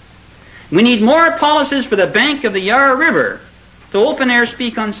Apolloses? We need more Apolloses for the bank of the Yarra River to open air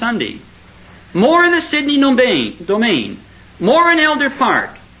speak on Sunday. More in the Sydney domain. More in Elder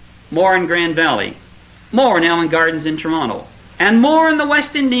Park. More in Grand Valley. More in Allen Gardens in Toronto. And more in the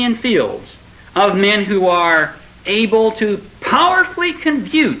West Indian fields of men who are able to powerfully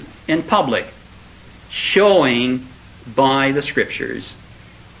confute in public, showing by the Scriptures.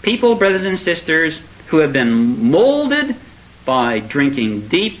 People, brothers and sisters, who have been molded by drinking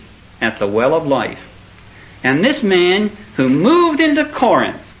deep at the well of life. And this man who moved into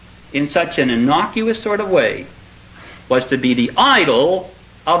Corinth in such an innocuous sort of way was to be the idol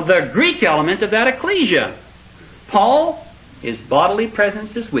of the Greek element of that ecclesia. Paul, his bodily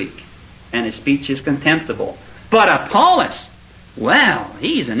presence is weak, and his speech is contemptible. But Apollos, well,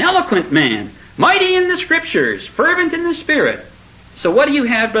 he's an eloquent man, mighty in the Scriptures, fervent in the Spirit. So what do you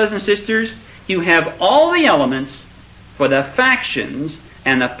have, brothers and sisters? You have all the elements for the factions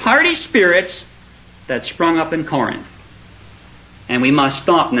and the party spirits that sprung up in Corinth. And we must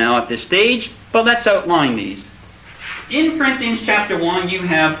stop now at this stage, but let's outline these. In Corinthians chapter 1, you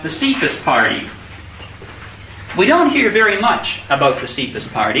have the Cephas party. We don't hear very much about the Cephas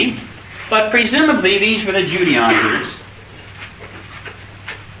party, but presumably these were the Judaizers.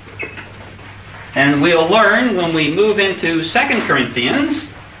 And we'll learn when we move into 2 Corinthians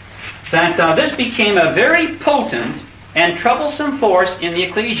that this became a very potent and troublesome force in the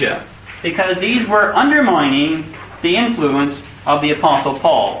ecclesia, because these were undermining the influence of the Apostle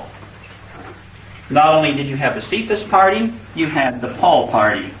Paul. Not only did you have the Cephas party, you had the Paul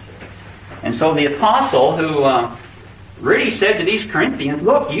party. And so the apostle, who really said to these Corinthians,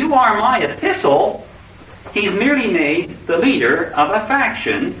 look, you are my epistle, he's merely made the leader of a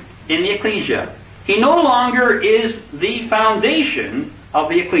faction in the ecclesia. He no longer is the foundation of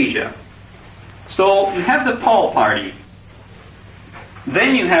the ecclesia. So you have the Paul party.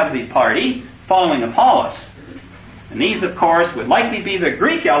 Then you have the party following Apollos. And these, of course, would likely be the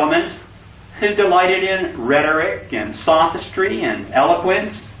Greek elements who delighted in rhetoric and sophistry and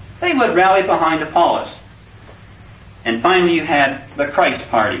eloquence. They would rally behind Apollos. And finally you had the Christ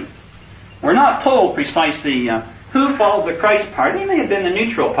party. We're not told precisely who followed the Christ party. It may have been the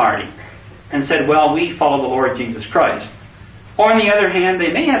neutral party and said, well, we follow the Lord Jesus Christ. Or on the other hand,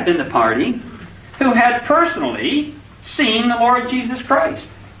 they may have been the party who had personally seen the Lord Jesus Christ.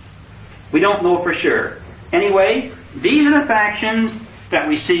 We don't know for sure. Anyway, these are the factions that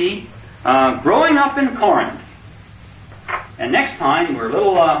we see growing up in Corinth. And next time, we're a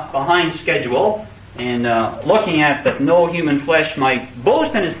little behind schedule and looking at that no human flesh might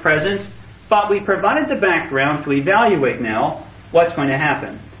boast in his presence, but we provided the background to evaluate now what's going to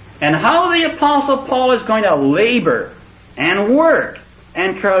happen. And how the Apostle Paul is going to labor and work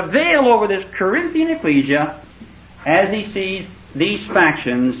and travail over this Corinthian ecclesia as he sees these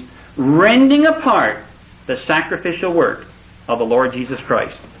factions rending apart the sacrificial work of the Lord Jesus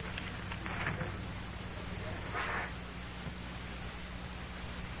Christ.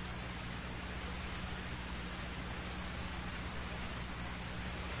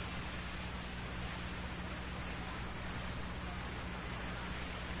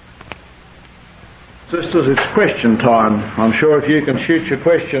 Sisters, it's question time. I'm sure if you can shoot your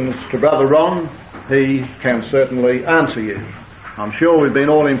questions to Brother Ron, he can certainly answer you. I'm sure we've been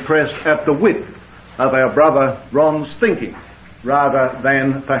all impressed at the width of our Brother Ron's thinking, rather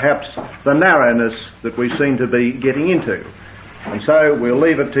than perhaps the narrowness that we seem to be getting into. And so we'll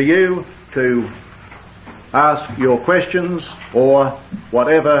leave it to you to ask your questions or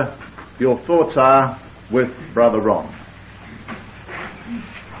whatever your thoughts are with Brother Ron.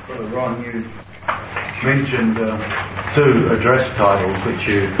 Brother Ron, you mentioned two address titles which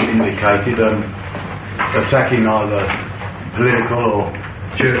you indicated, attacking either political or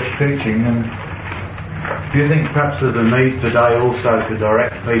church teaching. And do you think perhaps there's a need today also to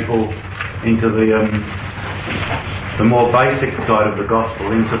direct people into the more basic side of the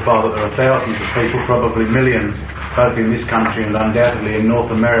gospel, insofar that there are thousands of people, probably millions, both in this country and undoubtedly in North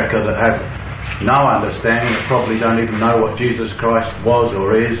America, that have no understanding, that probably don't even know what Jesus Christ was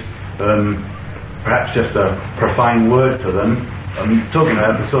or is, perhaps just a profane word to them. I'm talking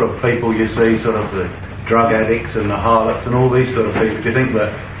about the sort of people you see, sort of the drug addicts and the harlots and all these sort of people. Do you think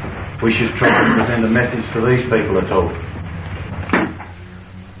that we should try and present a message to these people at all?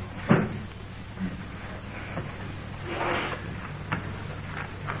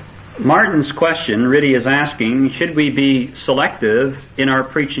 Martin's question really is asking, should we be selective in our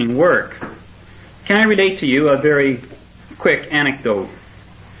preaching work? Can I relate to you a very quick anecdote?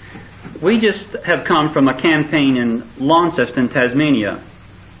 We just have come from a campaign in Launceston, Tasmania.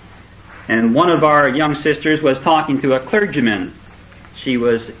 And one of our young sisters was talking to a clergyman. She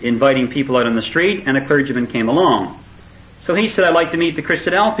was inviting people out on the street, and a clergyman came along. So he said, I'd like to meet the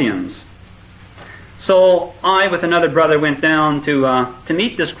Christadelphians. So I, with another brother, went down to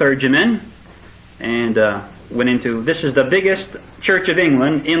meet this clergyman, and went into, this is the biggest church of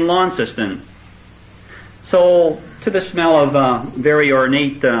England in Launceston. So, to the smell of very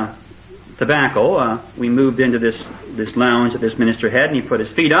ornate tobacco, we moved into this lounge that this minister had, and he put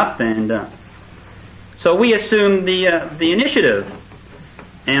his feet up, and so we assumed the initiative.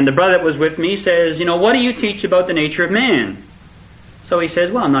 And the brother that was with me says, you know, what do you teach about the nature of man? So he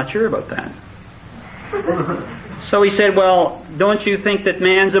says, well, I'm not sure about that. So he said, well, don't you think that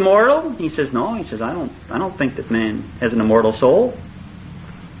man's immortal? He says, no. He says, I don't think that man has an immortal soul.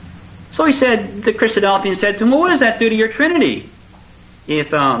 So he said, the Christadelphian said to him, well, what does that do to your Trinity?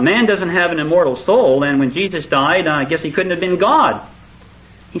 If man doesn't have an immortal soul, then when Jesus died, I guess he couldn't have been God.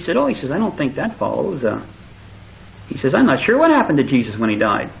 He said, I don't think that follows. He says, I'm not sure what happened to Jesus when he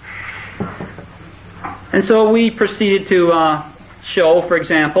died. And so we proceeded to show, for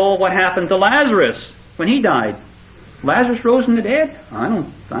example, what happened to Lazarus when he died. Lazarus rose from the dead? I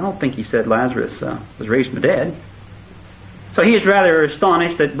don't think he said Lazarus was raised from the dead. So he is rather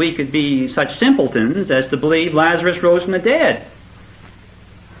astonished that we could be such simpletons as to believe Lazarus rose from the dead.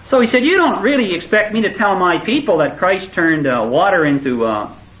 So he said, you don't really expect me to tell my people that Christ turned water into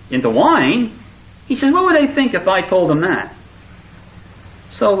wine. He said, what would they think if I told them that?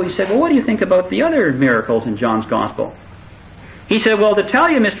 So we said, well, what do you think about the other miracles in John's Gospel? He said, well, to tell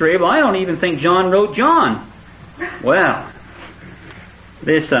you, Mr. Abel, I don't even think John wrote John. Well,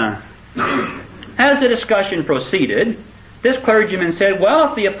 this, as the discussion proceeded, this clergyman said, well,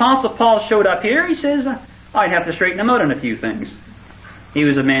 if the Apostle Paul showed up here, he says, I'd have to straighten him out on a few things. He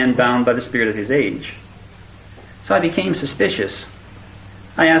was a man bound by the spirit of his age. So I became suspicious.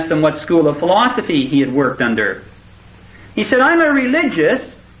 I asked him what school of philosophy he had worked under. He said, I'm a religious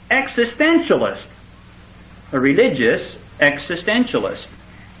existentialist. A religious existentialist.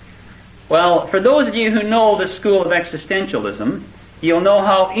 Well, for those of you who know the school of existentialism, you'll know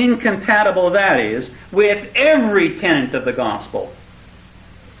how incompatible that is with every tenet of the gospel.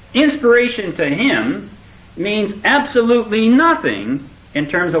 Inspiration to him means absolutely nothing in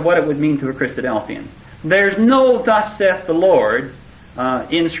terms of what it would mean to a Christadelphian. There's no thus saith the Lord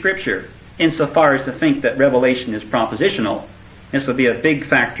in Scripture, insofar as to think that revelation is propositional. This will be a big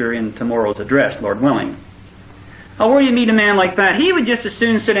factor in tomorrow's address, Lord willing. Now, where do you meet a man like that? He would just as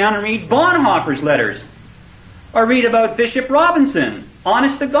soon sit down and read Bonhoeffer's letters, or read about Bishop Robinson,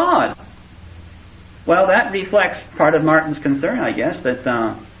 honest to God. Well, that reflects part of Martin's concern, I guess,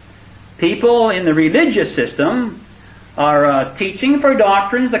 that people in the religious system are teaching for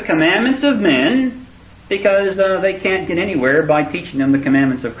doctrines the commandments of men because they can't get anywhere by teaching them the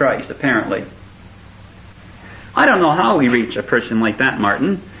commandments of Christ, apparently. I don't know how we reach a person like that,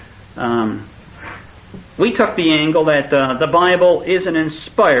 Martin. We took the angle that the Bible is an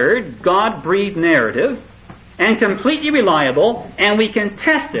inspired, God-breathed narrative and completely reliable, and we can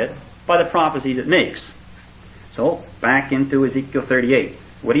test it by the prophecies it makes. So, back into Ezekiel 38.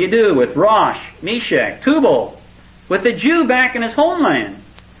 What do you do with Rosh, Meshach, Tubal, with the Jew back in his homeland?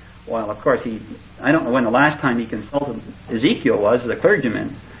 Well, of course, I don't know when the last time he consulted Ezekiel was as a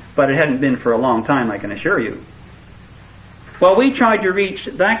clergyman, but it hadn't been for a long time, I can assure you. Well, we tried to reach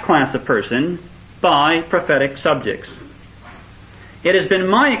that class of person by prophetic subjects. It has been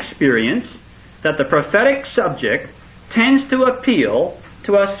my experience that the prophetic subject tends to appeal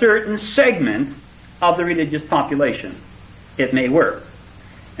to a certain segment of the religious population. It may work.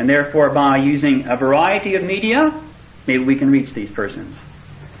 And therefore, by using a variety of media, maybe we can reach these persons.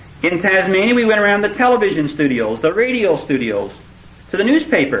 In Tasmania, we went around the television studios, the radio studios, to the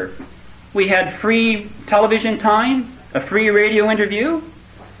newspaper. We had free television time, a free radio interview,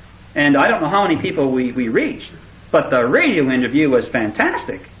 and I don't know how many people we reached, but the radio interview was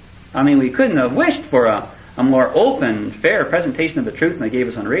fantastic. I mean, we couldn't have wished for a more open, fair presentation of the truth than they gave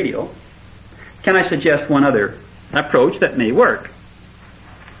us on radio. Can I suggest one other approach that may work?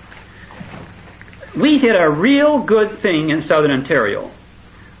 We did a real good thing in Southern Ontario.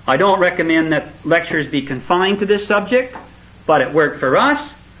 I don't recommend that lectures be confined to this subject, but it worked for us.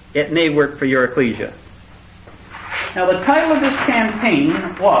 It may work for your ecclesia. Now, the title of this campaign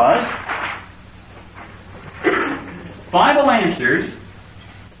was Bible Answers,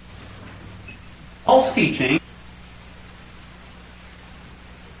 False Teaching,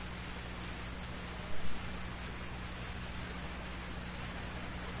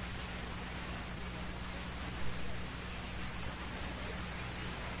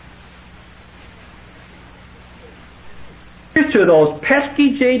 to those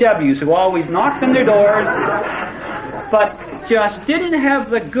pesky JWs who always knocked on their doors but just didn't have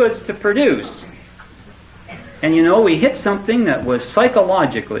the goods to produce. And you know, we hit something that was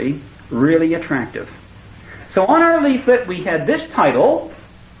psychologically really attractive. So on our leaflet we had this title,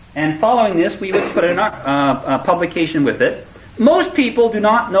 and following this we would put in our publication with it. Most people do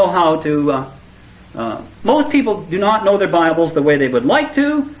not know most people do not know their Bibles the way they would like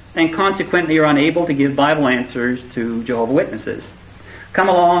to, and consequently are unable to give Bible answers to Jehovah's Witnesses. come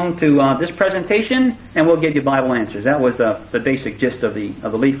along to this presentation and we'll give you Bible answers. That was the basic gist of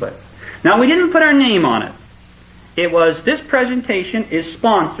the leaflet. Now, we didn't put our name on it. It was, this presentation is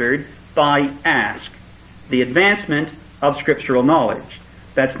sponsored by ASK, the Advancement of Scriptural Knowledge.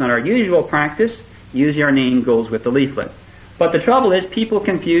 That's not our usual practice. Usually our name goes with the leaflet. But the trouble is, people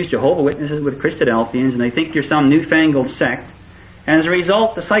confuse Jehovah's Witnesses with Christadelphians, and they think you're some newfangled sect. And as a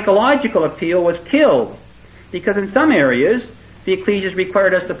result, the psychological appeal was killed, because in some areas, the ecclesias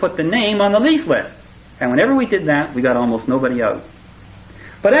required us to put the name on the leaflet. And whenever we did that, we got almost nobody out.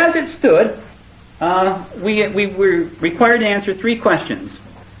 But as it stood, we were required to answer 3 questions.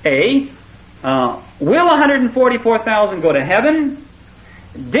 A, will 144,000 go to heaven?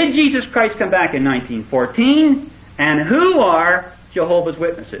 Did Jesus Christ come back in 1914? And who are Jehovah's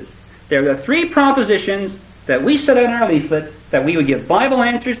Witnesses? There are the 3 propositions that we set out in our leaflet that we would give Bible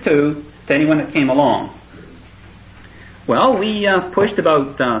answers to anyone that came along. Well, we pushed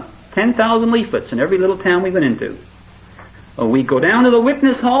about 10,000 leaflets in every little town we went into. We go down to the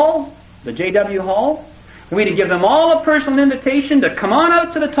witness hall, the JW hall. We'd give them all a personal invitation to come on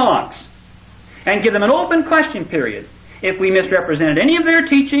out to the talks and give them an open question period. If we misrepresented any of their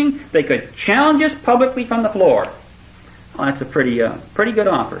teaching, they could challenge us publicly from the floor. Well, that's a pretty good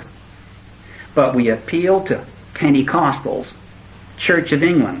offer. But we appealed to Pentecostals, Church of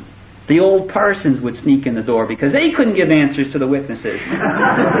England. The old parsons would sneak in the door because they couldn't give answers to the witnesses.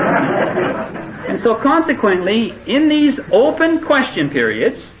 And so consequently, in these open question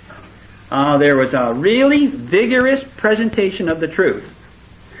periods, there was a really vigorous presentation of the truth.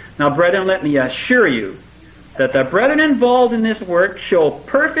 Now, brethren, let me assure you that the brethren involved in this work show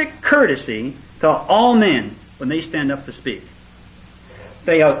perfect courtesy to all men when they stand up to speak.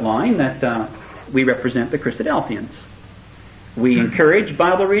 They outline that we represent the Christadelphians. We encourage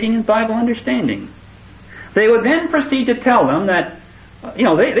Bible reading and Bible understanding. They would then proceed to tell them that,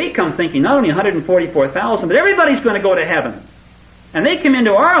 they come thinking not only 144,000, but everybody's going to go to heaven. And they come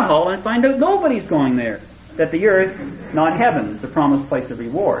into our hall and find out nobody's going there. That the earth, not heaven, is the promised place of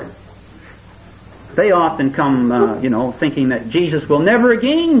reward. They often come, thinking that Jesus will never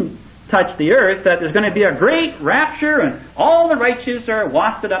again touch the earth, that there's going to be a great rapture and all the righteous are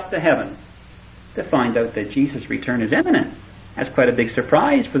wafted up to heaven. To find out that Jesus' return is imminent. That's quite a big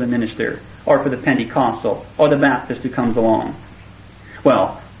surprise for the minister, or for the Pentecostal, or the Baptist who comes along.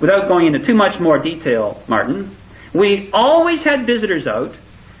 Well, without going into too much more detail, Martin, we always had visitors out,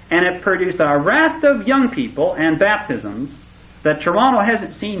 and it produced a raft of young people and baptisms that Toronto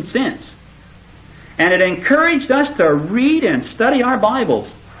hasn't seen since. And it encouraged us to read and study our Bibles,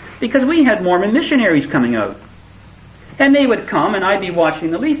 because we had Mormon missionaries coming out. And they would come, and I'd be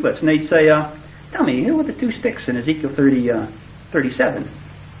watching the leaflets, and they'd say, tell me, who were the 2 sticks in Ezekiel 37?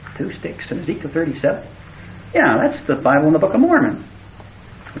 2 sticks in Ezekiel 37? Yeah, that's the Bible in the Book of Mormon.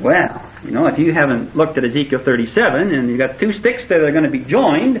 Well, if you haven't looked at Ezekiel 37, and you've got 2 sticks there that are going to be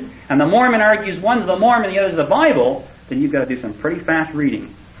joined, and the Mormon argues one's the Mormon, the other's the Bible, then you've got to do some pretty fast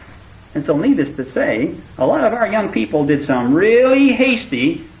reading. And so needless to say, a lot of our young people did some really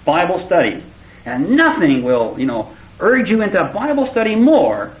hasty Bible study. And nothing will, urge you into Bible study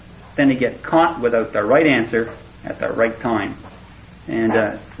more than to get caught without the right answer at the right time.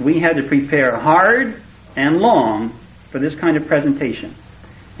 And we had to prepare hard and long for this kind of presentation.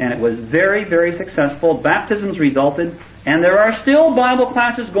 And it was very, very successful. Baptisms resulted, and there are still Bible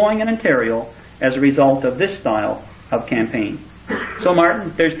classes going in Ontario as a result of this style of campaign. So,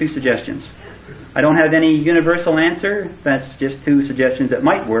 Martin, there's 2 suggestions. I don't have any universal answer. That's just 2 suggestions that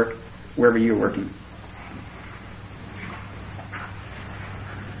might work wherever you're working.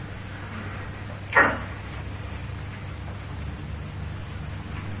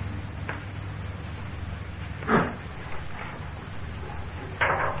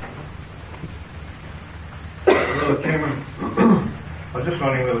 Chairman, I was just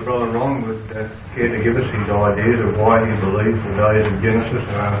wondering whether Brother Ron would care to give us his ideas of why he believes the days of Genesis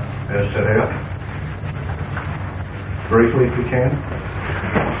are as set out. Briefly, if you can.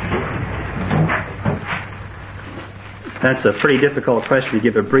 That's a pretty difficult question to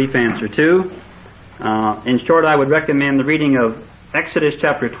give a brief answer to. In short, I would recommend the reading of Exodus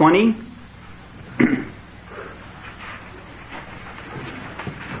chapter 20.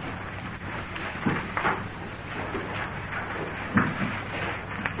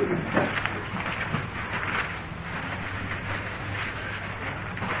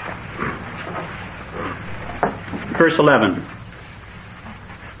 Verse 11.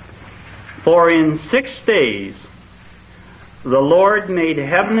 For in 6 days the Lord made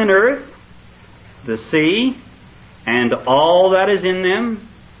heaven and earth, the sea, and all that is in them,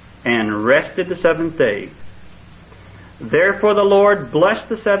 and rested the 7th day. Therefore the Lord blessed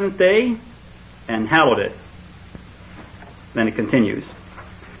the seventh day and hallowed it. Then it continues.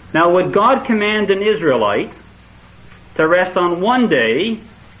 Now would God command an Israelite to rest on one day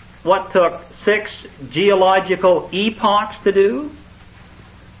what took 6 geological epochs to do?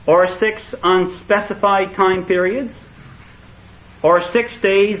 Or 6 unspecified time periods? Or 6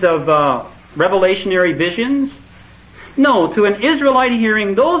 days of revelationary visions? No, to an Israelite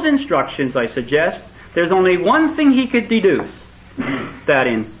hearing those instructions, I suggest, there's only one thing he could deduce, that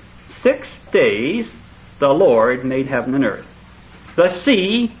in 6 days the Lord made heaven and earth, the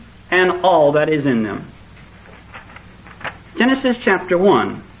sea and all that is in them. Genesis chapter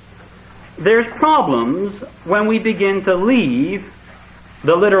 1. There's problems when we begin to leave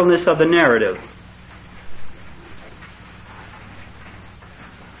the literalness of the narrative.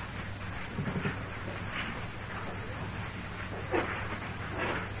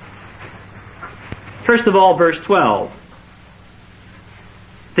 First of all, verse 12.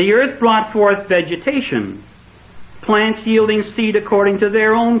 The earth brought forth vegetation, plants yielding seed according to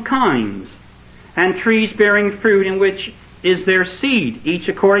their own kinds, and trees bearing fruit in which is their seed, each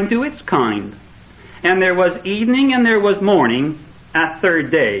according to its kind. And there was evening and there was morning, a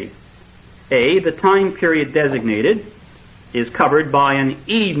third day. The time period designated is covered by an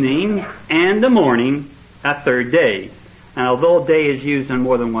evening and a morning, a third day. And although day is used in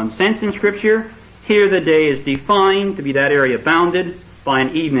more than one sense in Scripture, here the day is defined to be that area bounded by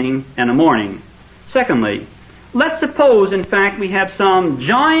an evening and a morning. Secondly, let's suppose, in fact, we have some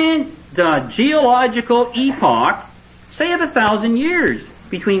giant geological epoch, say of 1,000 years,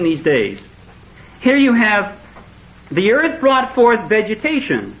 between these days. Here you have the earth brought forth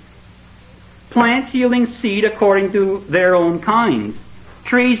vegetation, plants yielding seed according to their own kinds,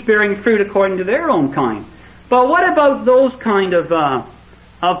 trees bearing fruit according to their own kind. But what about those kind of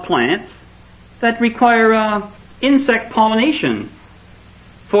plants that require insect pollination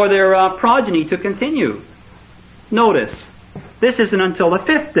for their progeny to continue? Notice, this isn't until the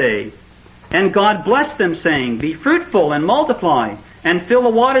 5th day. And God blessed them, saying, Be fruitful and multiply, and fill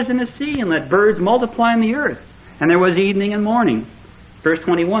the waters in the sea, and let birds multiply in the earth. And there was evening and morning. Verse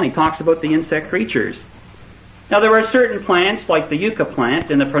 21, he talks about the insect creatures. Now there are certain plants, like the yucca plant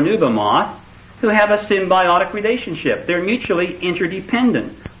and the pronuba moth, who have a symbiotic relationship. They're mutually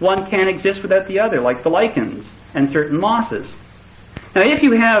interdependent. One can't exist without the other, like the lichens and certain mosses. Now if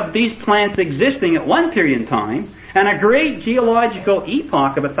you have these plants existing at one period in time, and a great geological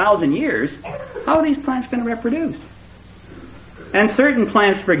epoch of 1,000 years, how are these plants going to reproduce? And certain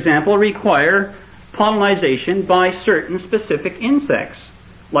plants, for example, require pollinization by certain specific insects,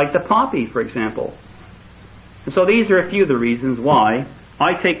 like the poppy, for example. And so these are a few of the reasons why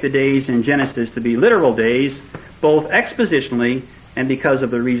I take the days in Genesis to be literal days, both expositionally and because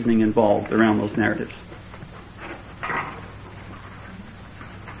of the reasoning involved around those narratives.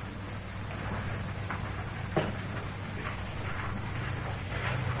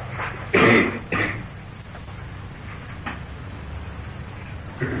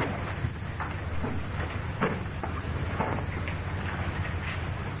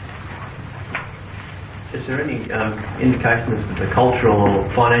 Is there any indication as to the cultural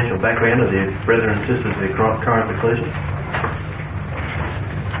or financial background of the brethren and sisters of the current ecclesia?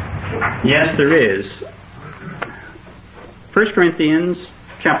 Yes, there is. 1 Corinthians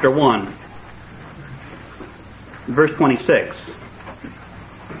chapter 1, verse 26.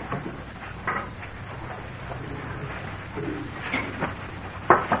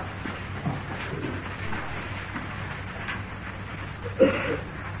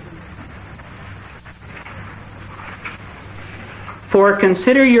 For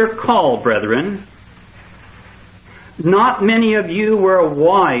consider your call, brethren. Not many of you were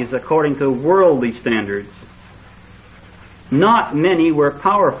wise according to worldly standards. Not many were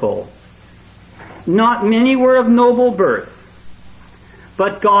powerful. Not many were of noble birth.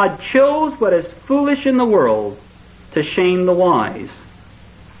 But God chose what is foolish in the world to shame the wise.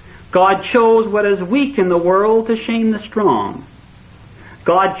 God chose what is weak in the world to shame the strong.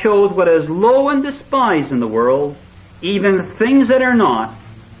 God chose what is low and despised in the world, even things that are not,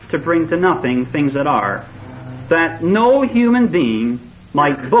 to bring to nothing things that are, that no human being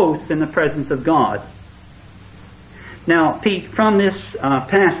might boast in the presence of God. Now, Pete, from this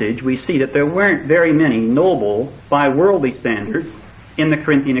passage, we see that there weren't very many noble, by worldly standards, in the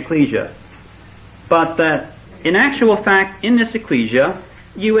Corinthian ecclesia. But that, in actual fact, in this ecclesia,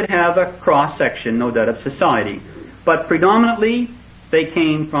 you would have a cross-section, no doubt, of society. But predominantly, they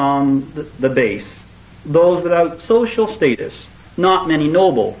came from the base. Those without social status, not many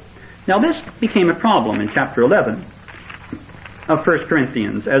noble. Now this became a problem in chapter 11 of 1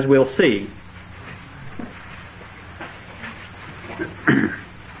 Corinthians, as we'll see.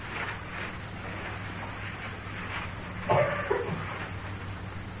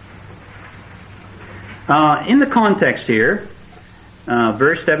 In the context here,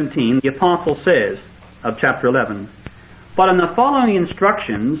 verse 17, the apostle says of chapter 11, "But in the following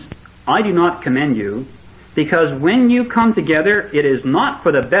instructions I do not commend you, because when you come together it is not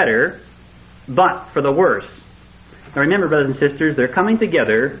for the better, but for the worse." Now remember, brothers and sisters, they're coming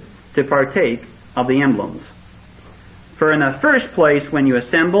together to partake of the emblems. "For in the first place, when you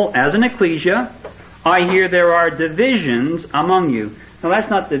assemble as an ecclesia, I hear there are divisions among you." Now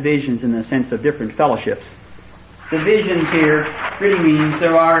that's not divisions in the sense of different fellowships. Divisions here really means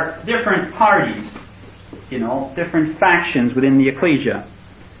there are different parties, different factions within the ecclesia.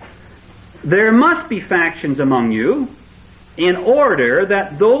 "There must be factions among you, in order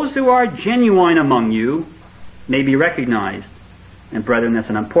that those who are genuine among you may be recognized." And brethren,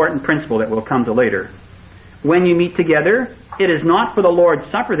 that's an important principle that we'll come to later. "When you meet together, it is not for the Lord's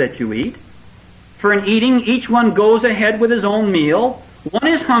Supper that you eat. For in eating, each one goes ahead with his own meal.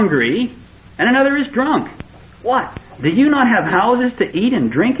 One is hungry, and another is drunk. What? Do you not have houses to eat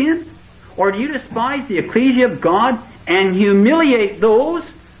and drink in? Or do you despise the ecclesia of God and humiliate those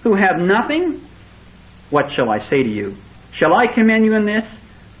who have nothing? What shall I say to you? Shall I commend you in this?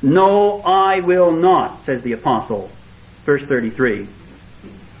 No, I will not," says the apostle. Verse 33.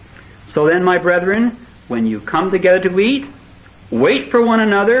 "So then, my brethren, when you come together to eat, wait for one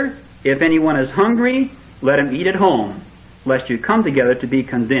another. If anyone is hungry, let him eat at home, lest you come together to be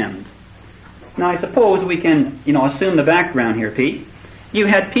condemned." Now I suppose we can, assume the background here, Pete. You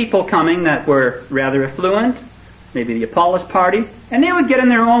had people coming that were rather affluent, maybe the Apollos party, and they would get in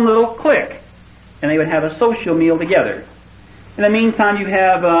their own little clique, and they would have a social meal together. In the meantime, you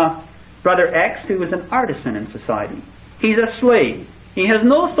have Brother X, who is an artisan in society. He's a slave. He has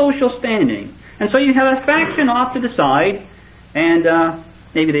no social standing. And so you have a faction off to the side, and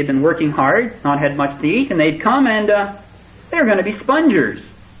maybe they've been working hard, not had much to eat, and they'd come and they're going to be spongers.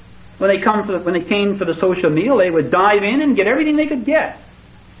 When they came for the social meal, they would dive in and get everything they could get.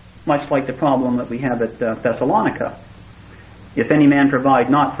 Much like the problem that we have at Thessalonica. "If any man provide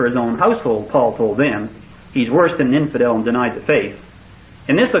not for his own household," Paul told them, "he's worse than an infidel and denied the faith."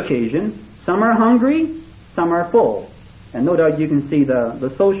 In this occasion, some are hungry, some are full. And no doubt you can see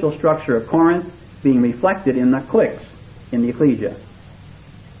the social structure of Corinth being reflected in the cliques in the ecclesia.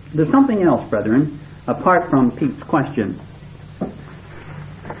 There's something else, brethren, apart from Pete's question.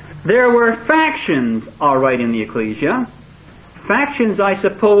 There were factions, all right, in the ecclesia. Factions, I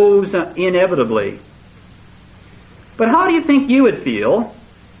suppose, inevitably. But how do you think you would feel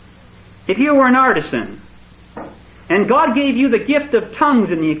if you were an artisan and God gave you the gift of tongues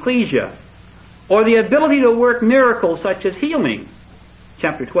in the ecclesia, or the ability to work miracles such as healing,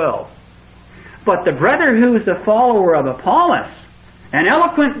 chapter 12. But the brother who's the follower of Apollos, an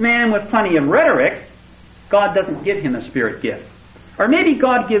eloquent man with plenty of rhetoric, God doesn't give him a spirit gift. Or maybe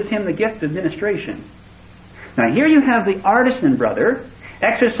God gives him the gift of administration. Now here you have the artisan brother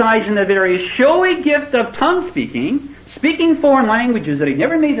exercising the very showy gift of tongue speaking foreign languages that he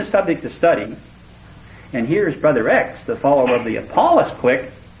never made the subject to study. And here's Brother X, the follower of the Apollos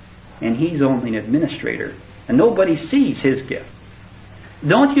clique, and he's only an administrator, and nobody sees his gift.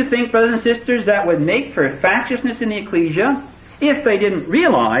 Don't you think, brothers and sisters, that would make for factiousness in the ecclesia if they didn't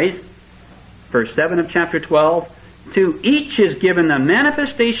realize, verse 7 of chapter 12, "To each is given the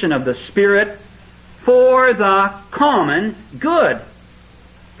manifestation of the Spirit for the common good."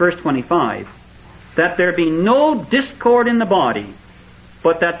 Verse 25, "That there be no discord in the body,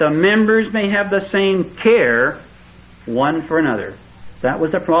 but that the members may have the same care one for another." That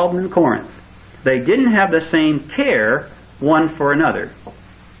was the problem in Corinth. They didn't have the same care one for another.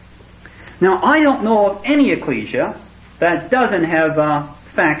 Now, I don't know of any ecclesia that doesn't have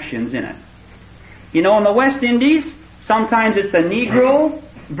factions in it. In the West Indies, sometimes it's the Negro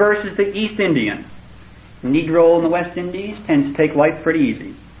versus the East Indian. The Negro in the West Indies tends to take life pretty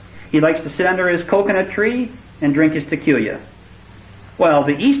easy. He likes to sit under his coconut tree and drink his tequila. Well,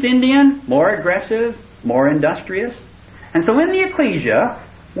 the East Indian, more aggressive, more industrious. And so in the ecclesia,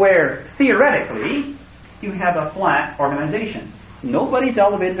 where theoretically you have a flat organization, nobody's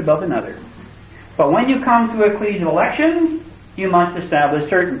elevated above another. But when you come to ecclesial elections, you must establish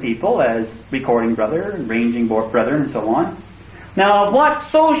certain people as recording brother, arranging brother, and so on. Now, what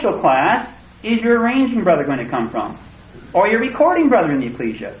social class is your arranging brother going to come from? Or your recording brother in the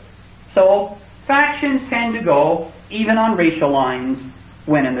ecclesia? So, factions tend to go even on racial lines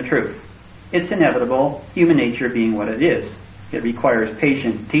when in the truth. It's inevitable, human nature being what it is. It requires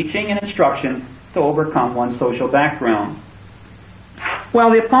patient teaching and instruction to overcome one's social background.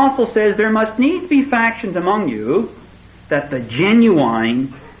 Well, the apostle says there must needs be factions among you, that the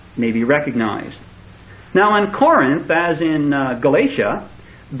genuine may be recognized. Now in Corinth, as in Galatia,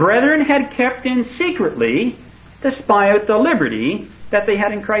 brethren had kept in secretly to spy out the liberty that they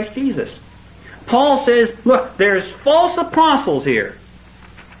had in Christ Jesus. Paul says, look, there's false apostles here.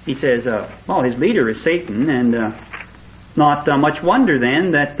 He says, well, his leader is Satan, and not much wonder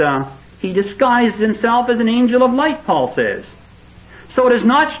then that he disguised himself as an angel of light, Paul says. So it is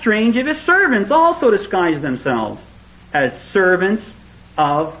not strange if his servants also disguise themselves as servants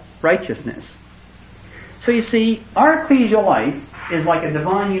of righteousness. So you see, our ecclesial life is like a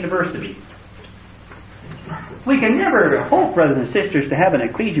divine university. We can never hope, brothers and sisters, to have an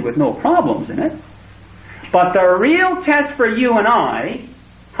ecclesia with no problems in it. But the real test for you and I,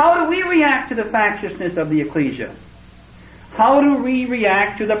 how do we react to the factiousness of the ecclesia? How do we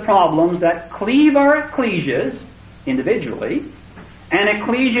react to the problems that cleave our ecclesias individually and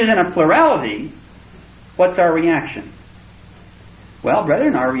ecclesias in a plurality? What's our reaction? Well,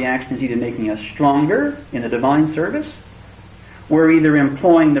 brethren, our reaction is either making us stronger in the divine service, we're either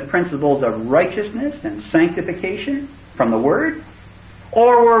employing the principles of righteousness and sanctification from the Word,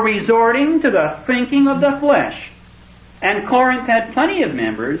 or we're resorting to the thinking of the flesh. And Corinth had plenty of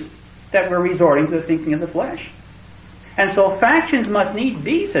members that were resorting to the thinking of the flesh. And so factions must need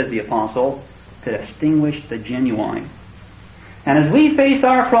be, says the Apostle, to distinguish the genuine. And as we face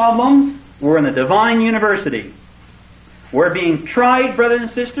our problems, we're in the divine university. We're being tried, brothers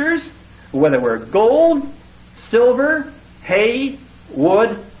and sisters, whether we're gold, silver, hay,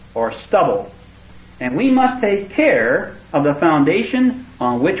 wood, or stubble. And we must take care of the foundation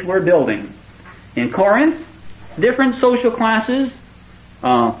on which we're building. In Corinth, different social classes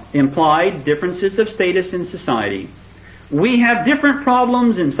implied differences of status in society. We have different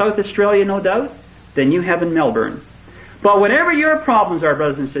problems in South Australia, no doubt, than you have in Melbourne. But whatever your problems are,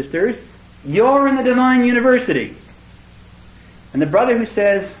 brothers and sisters, you're in the divine university. And the brother who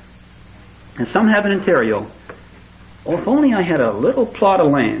says, and some have in Ontario, oh, if only I had a little plot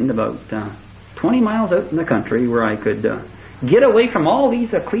of land about 20 miles out in the country where I could get away from all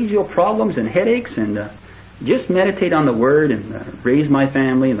these ecclesial problems and headaches and just meditate on the Word and raise my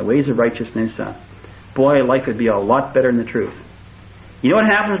family in the ways of righteousness, boy, life would be a lot better than the truth. You know what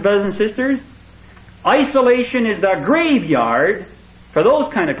happens, brothers and sisters? Isolation is the graveyard for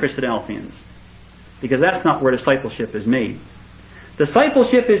those kind of Christadelphians, because that's not where discipleship is made.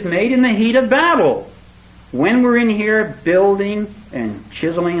 Discipleship is made in the heat of battle, when we're in here building and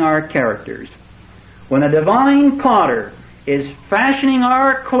chiseling our characters. When a divine potter is fashioning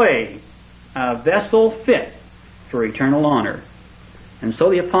our clay, a vessel fit for eternal honor. And so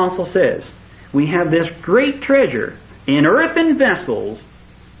the Apostle says, we have this great treasure in earthen vessels,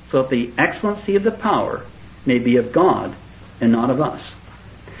 so that the excellency of the power may be of God and not of us.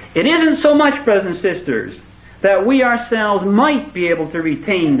 It isn't so much, brothers and sisters, that we ourselves might be able to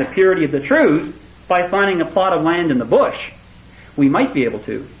retain the purity of the truth by finding a plot of land in the bush. We might be able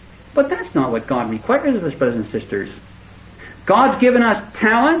to. But that's not what God requires of us, brothers and sisters. God's given us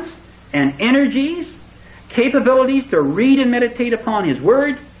talents and energies, capabilities to read and meditate upon His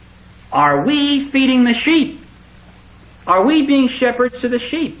Word. Are we feeding the sheep? Are we being shepherds to the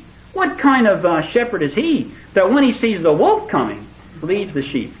sheep? What kind of shepherd is he that when he sees the wolf coming, leads the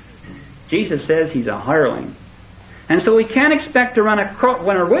sheep? Jesus says he's a hireling. And so we can't expect to run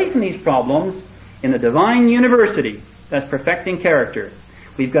away from these problems in the divine university that's perfecting character.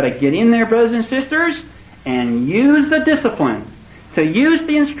 We've got to get in there, brothers and sisters, and use the discipline, to use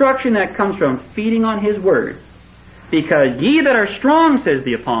the instruction that comes from feeding on His Word. Because ye that are strong, says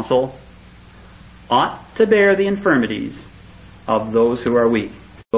the Apostle, ought to bear the infirmities of those who are weak.